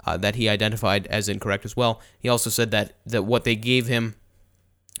that he identified as incorrect as well. He also said that what they gave him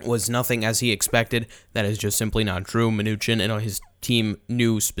was nothing as he expected. That is just simply not true. Mnuchin and his team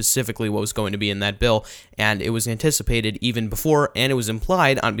knew specifically what was going to be in that bill, and it was anticipated even before, and it was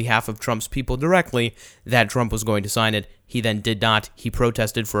implied on behalf of Trump's people directly that Trump was going to sign it. He then did not. He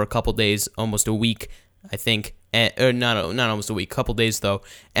protested for a couple days, almost a week, I think. Not almost a week, couple days though,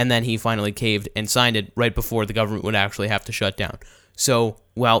 and then he finally caved and signed it right before the government would actually have to shut down. So,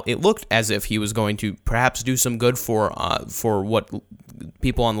 while it looked as if he was going to perhaps do some good for what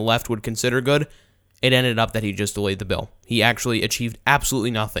people on the left would consider good, it ended up that he just delayed the bill. He actually achieved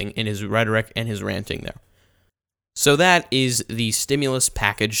absolutely nothing in his rhetoric and his ranting there. So that is the stimulus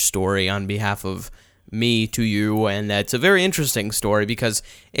package story on behalf of me to you, and that's a very interesting story because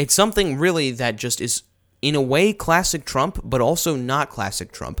it's something really that just is, in a way, classic Trump, but also not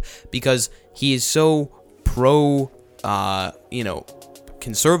classic Trump, because he is so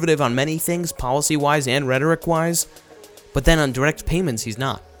conservative on many things, policy-wise and rhetoric-wise, but then on direct payments, he's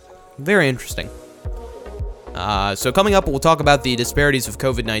not. Very interesting. So coming up, we'll talk about the disparities of the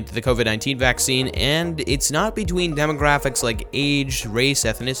COVID-19 vaccine, and it's not between demographics like age, race,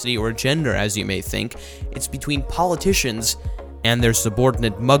 ethnicity, or gender, as you may think. It's between politicians and their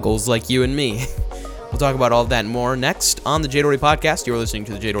subordinate muggles like you and me. We'll talk about all of that and more next on the Jay Doherty Podcast. You're listening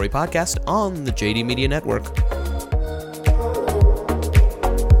to the Jay Doherty Podcast on the JD Media Network.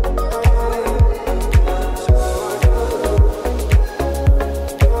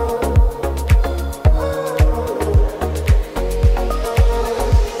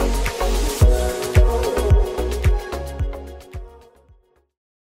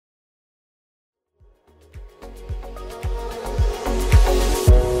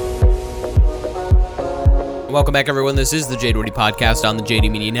 Welcome back, everyone. This is the Jay Doherty Podcast on the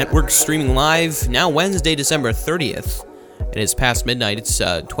JD Media Network, streaming live now Wednesday, December 30th. It is past midnight. It's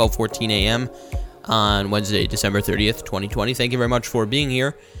 12:14 a.m. on Wednesday, December 30th, 2020. Thank you very much for being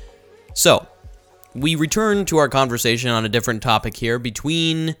here. So, we return to our conversation on a different topic here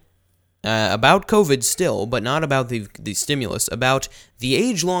about COVID still, but not about the stimulus, about the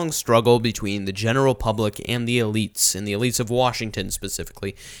age-long struggle between the general public and the elites of Washington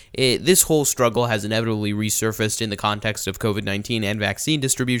specifically. This whole struggle has inevitably resurfaced in the context of COVID-19 and vaccine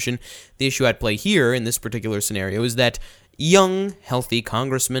distribution. The issue at play here, in this particular scenario, is that young, healthy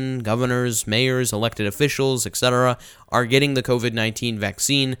congressmen, governors, mayors, elected officials, etc., are getting the COVID-19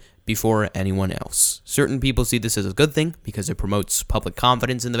 vaccine before anyone else. Certain people see this as a good thing because it promotes public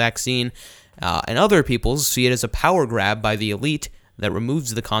confidence in the vaccine, and other people see it as a power grab by the elite that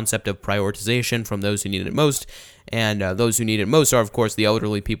removes the concept of prioritization from those who need it most, and those who need it most are, of course, the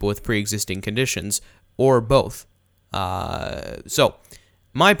elderly people with pre-existing conditions, or both. So,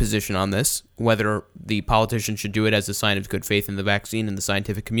 my position on this, whether the politicians should do it as a sign of good faith in the vaccine and the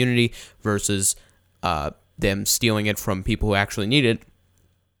scientific community versus them stealing it from people who actually need it,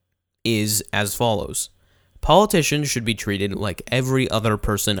 is as follows. Politicians should be treated like every other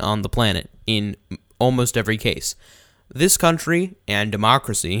person on the planet in almost every case. This country and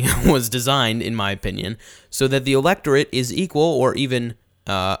democracy was designed, in my opinion, so that the electorate is equal or even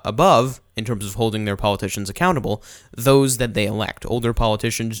above, in terms of holding their politicians accountable, those that they elect. Older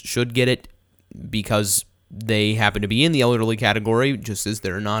politicians should get it because they happen to be in the elderly category, just as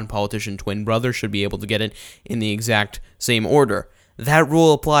their non-politician twin brother should be able to get it in the exact same order. That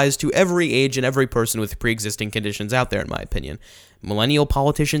rule applies to every age and every person with pre-existing conditions out there, in my opinion. Millennial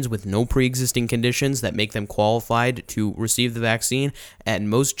politicians with no pre-existing conditions that make them qualified to receive the vaccine, and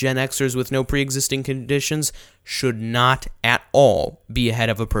most Gen Xers with no pre-existing conditions should not at all be ahead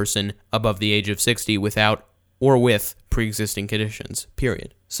of a person above the age of 60 without or with pre-existing conditions,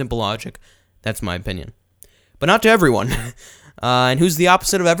 period. Simple logic. That's my opinion. But not to everyone. And who's the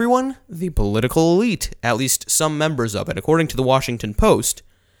opposite of everyone? The political elite, at least some members of it. According to the Washington Post,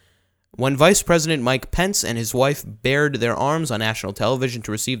 when Vice President Mike Pence and his wife bared their arms on national television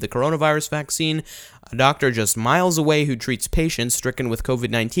to receive the coronavirus vaccine, a doctor just miles away who treats patients stricken with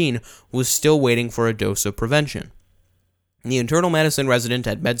COVID-19 was still waiting for a dose of prevention. The internal medicine resident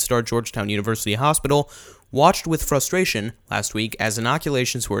at MedStar Georgetown University Hospital watched with frustration last week as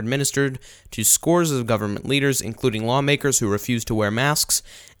inoculations were administered to scores of government leaders, including lawmakers who refused to wear masks,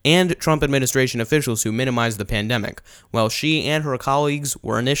 and Trump administration officials who minimized the pandemic, while she and her colleagues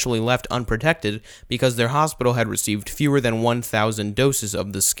were initially left unprotected because their hospital had received fewer than 1,000 doses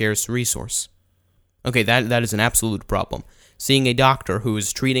of the scarce resource. Okay, that is an absolute problem. Seeing a doctor who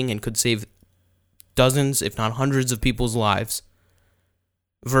is treating and could save dozens, if not hundreds of people's lives,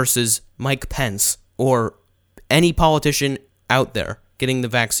 versus Mike Pence or any politician out there getting the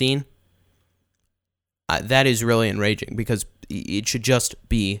vaccine, that is really enraging because it should just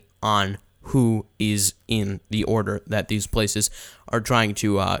be on who is in the order that these places are trying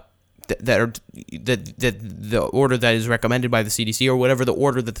to that the order that is recommended by the CDC, or whatever the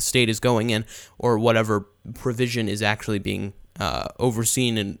order that the state is going in, or whatever provision is actually being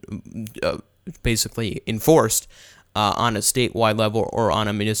overseen and basically enforced on a statewide level or on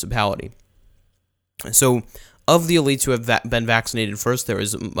a municipality. So, of the elites who have been vaccinated first, there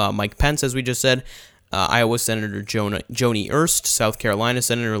is Mike Pence, as we just said, Iowa Senator Joni Ernst, South Carolina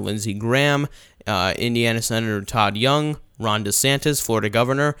Senator Lindsey Graham, Indiana Senator Todd Young, Ron DeSantis, Florida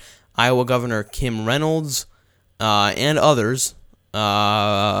Governor, Iowa Governor Kim Reynolds, and others.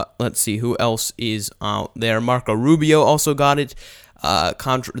 Let's see, who else is out there? Marco Rubio also got it.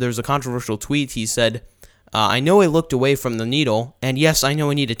 There's a controversial tweet. He said, I know I looked away from the needle, and yes, I know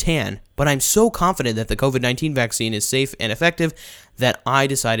I need a tan, but I'm so confident that the COVID-19 vaccine is safe and effective that I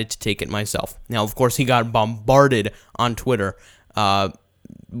decided to take it myself. Now, of course, he got bombarded on Twitter.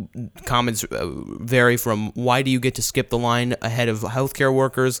 Comments vary from, why do you get to skip the line ahead of healthcare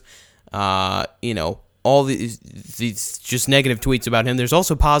workers? All these just negative tweets about him. There's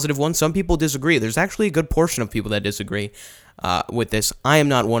also positive ones. Some people disagree. There's actually a good portion of people that disagree with this. I am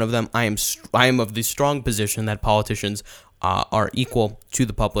not one of them. I am of the strong position that politicians are equal to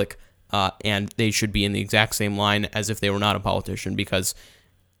the public, and they should be in the exact same line as if they were not a politician, because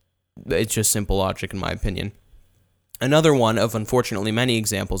it's just simple logic, in my opinion. Another one of, unfortunately, many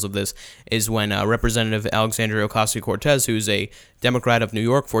examples of this is when Representative Alexandria Ocasio-Cortez, who's a Democrat of New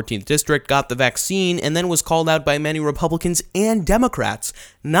York, 14th District, got the vaccine and then was called out by many Republicans and Democrats.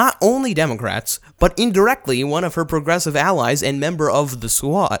 Not only Democrats, but indirectly one of her progressive allies and member of the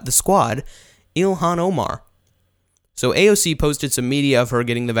squad, Ilhan Omar. So AOC posted some media of her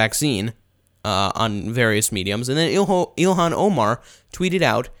getting the vaccine on various mediums, and then Ilhan Omar tweeted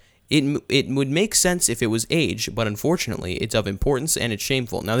out, It would make sense if it was age, but unfortunately, it's of importance and it's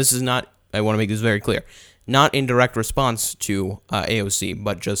shameful. Now, this is not, I want to make this very clear, not in direct response to AOC,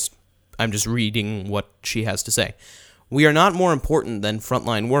 but I'm just reading what she has to say. We are not more important than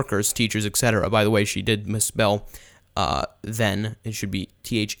frontline workers, teachers, etc. By the way, she did misspell then. It should be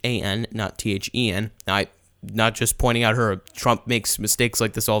THAN, not THEN. I'm not just pointing out her. Trump makes mistakes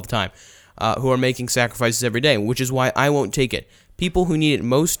like this all the time. Who are making sacrifices every day, which is why I won't take it. People who need it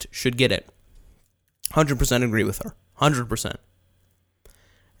most should get it. 100% agree with her. 100%.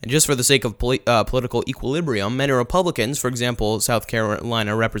 And just for the sake of political equilibrium, many Republicans, for example, South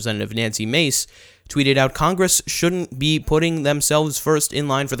Carolina Representative Nancy Mace, tweeted out Congress shouldn't be putting themselves first in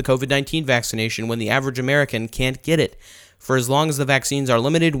line for the COVID-19 vaccination when the average American can't get it. For as long as the vaccines are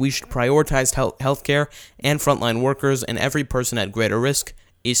limited, we should prioritize health care and frontline workers and every person at greater risk,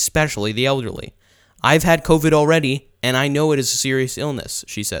 especially the elderly. I've had COVID already, and I know it is a serious illness,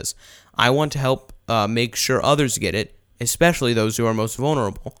 she says. I want to help make sure others get it, especially those who are most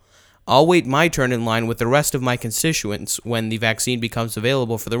vulnerable. I'll wait my turn in line with the rest of my constituents when the vaccine becomes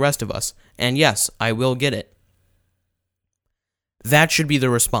available for the rest of us. And yes, I will get it. That should be the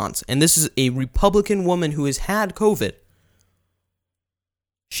response. And this is a Republican woman who has had COVID.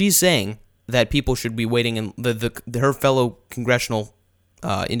 She's saying that people should be waiting, and her fellow congressional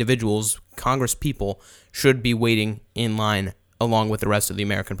individuals, Congress people, should be waiting in line along with the rest of the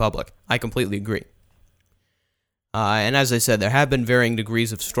American public. I completely agree. And as I said, there have been varying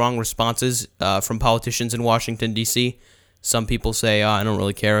degrees of strong responses from politicians in Washington, D.C. Some people say, I don't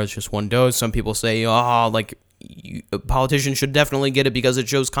really care, it's just one dose. Some people say, politicians should definitely get it because it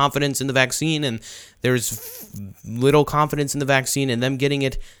shows confidence in the vaccine, and there's little confidence in the vaccine, and them getting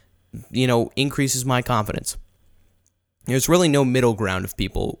it, increases my confidence. There's really no middle ground of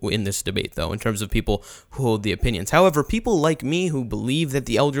people in this debate, though, in terms of people who hold the opinions. However, people like me who believe that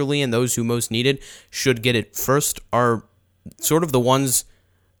the elderly and those who most need it should get it first are sort of the ones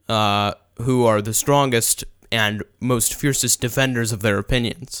who are the strongest and most fiercest defenders of their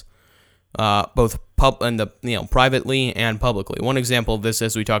opinions, both privately and publicly. One example of this,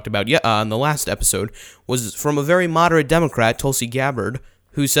 as we talked about in the last episode, was from a very moderate Democrat, Tulsi Gabbard,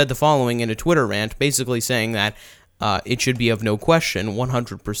 who said the following in a Twitter rant, basically saying that it should be of no question,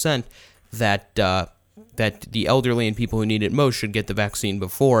 100%, that the elderly and people who need it most should get the vaccine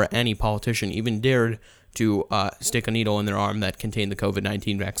before any politician even dared to stick a needle in their arm that contained the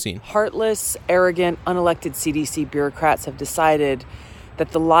COVID-19 vaccine. Heartless, arrogant, unelected CDC bureaucrats have decided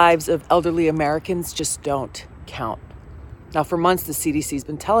that the lives of elderly Americans just don't count. Now, for months, the CDC has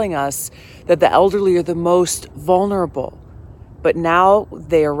been telling us that the elderly are the most vulnerable. But now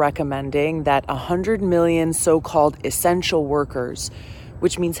they are recommending that 100 million so-called essential workers,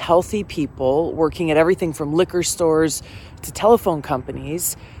 which means healthy people working at everything from liquor stores to telephone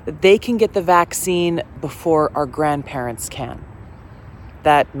companies, that they can get the vaccine before our grandparents can.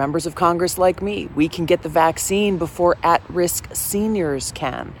 that members of Congress like me, we can get the vaccine before at-risk seniors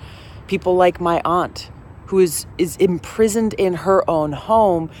can. People like my aunt, who is imprisoned in her own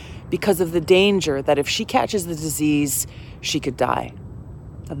home because of the danger that if she catches the disease, she could die.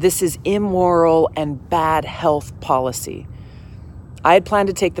 This is immoral and bad health policy. I had planned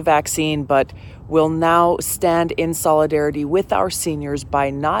to take the vaccine, but will now stand in solidarity with our seniors by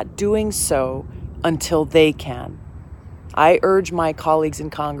not doing so until they can. I urge my colleagues in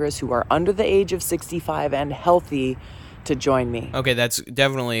Congress who are under the age of 65 and healthy to join me. Okay, that's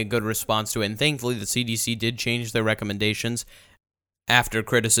definitely a good response to it. And thankfully, the CDC did change their recommendations after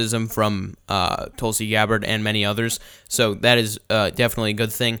criticism from Tulsi Gabbard and many others. So that is definitely a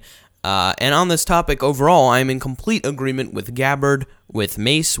good thing. And on this topic overall, I'm in complete agreement with Gabbard, with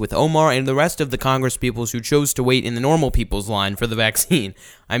Mace, with Omar, and the rest of the Congress peoples who chose to wait in the normal people's line for the vaccine.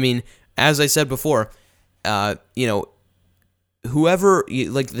 I mean, as I said before, whoever,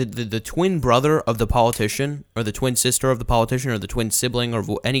 like the twin brother of the politician, or the twin sister of the politician, or the twin sibling, or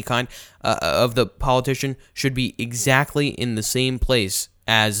any kind of the politician should be exactly in the same place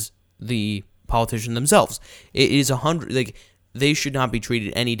as the politician themselves. It is 100, like, they should not be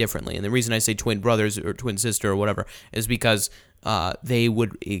treated any differently. And the reason I say twin brothers or twin sister or whatever is because they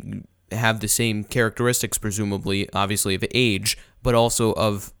would have the same characteristics, presumably, obviously, of age, but also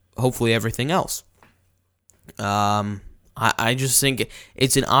of hopefully everything else. I just think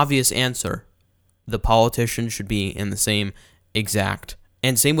it's an obvious answer. The politician should be in the same exact.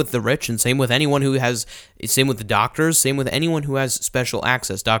 And same with the rich, and same with anyone who has, same with the doctors, same with anyone who has special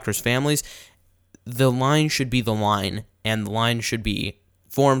access, doctors' families. The line should be the line, and the line should be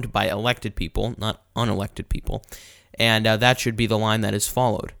formed by elected people, not unelected people. And that should be the line that is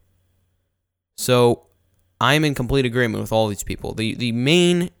followed. So I'm in complete agreement with all these people. The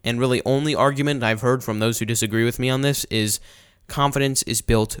main and really only argument I've heard from those who disagree with me on this is confidence is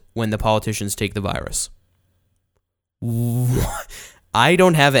built when the politicians take the virus. I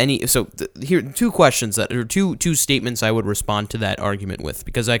don't have any. So here, two questions that or two statements I would respond to that argument with,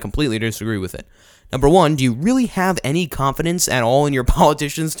 because I completely disagree with it. Number one, do you really have any confidence at all in your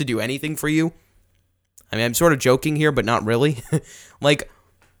politicians to do anything for you? I mean, I'm sort of joking here, but not really. Like,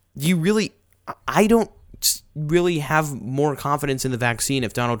 do you really? I don't really have more confidence in the vaccine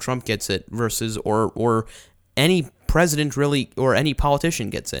if Donald Trump gets it versus or any president really or any politician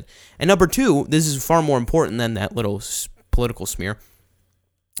gets it. And number two, this is far more important than that little political smear.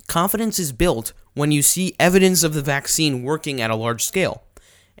 Confidence is built when you see evidence of the vaccine working at a large scale.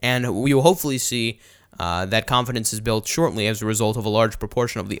 And we will hopefully see that confidence is built shortly as a result of a large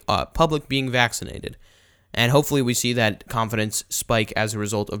proportion of the public being vaccinated. And hopefully we see that confidence spike as a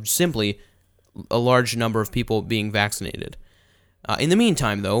result of simply a large number of people being vaccinated. In the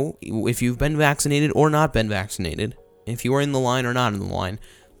meantime, though, if you've been vaccinated or not been vaccinated, if you are in the line or not in the line,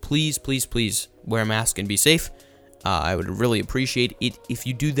 please, please, please wear a mask and be safe. I would really appreciate it if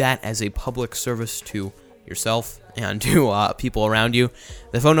you do that as a public service to yourself and to people around you.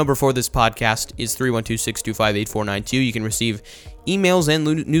 The phone number for this podcast is 312-625-8492. You can receive emails and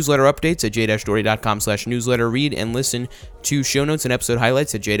newsletter updates at j-doherty.com/newsletter. Read and listen to show notes and episode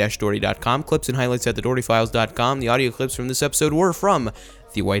highlights at j-doherty.com. Clips and highlights at thedohertyfiles.com. The audio clips from this episode were from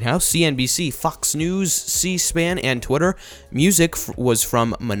the White House, CNBC, Fox News, C-SPAN, and Twitter. Music was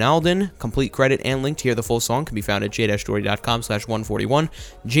from Manalden. Complete credit and link to hear the full song can be found at j-doherty.com/141.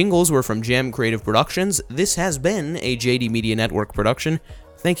 Jingles were from Jam Creative Productions. This has been a JD Media Network production.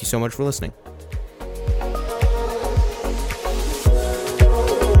 Thank you so much for listening.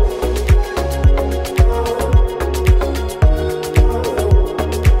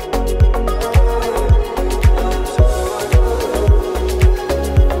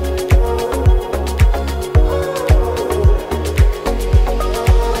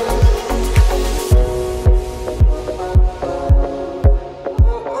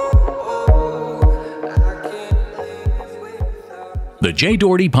 The Jay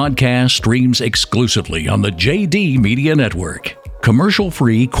Doherty Podcast streams exclusively on the JD Media Network.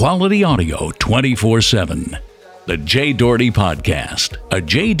 Commercial-free quality audio 24/7. The Jay Doherty Podcast, a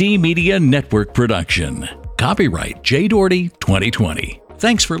JD Media Network production. Copyright Jay Doherty 2020.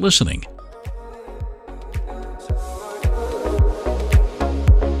 Thanks for listening.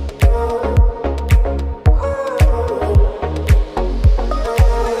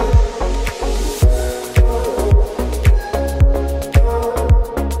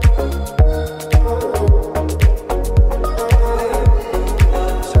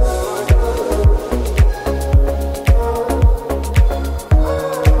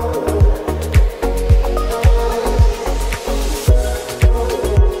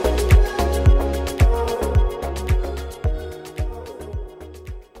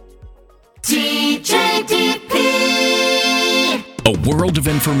 A world of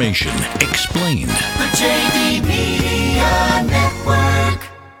information explained. The JD Media Network.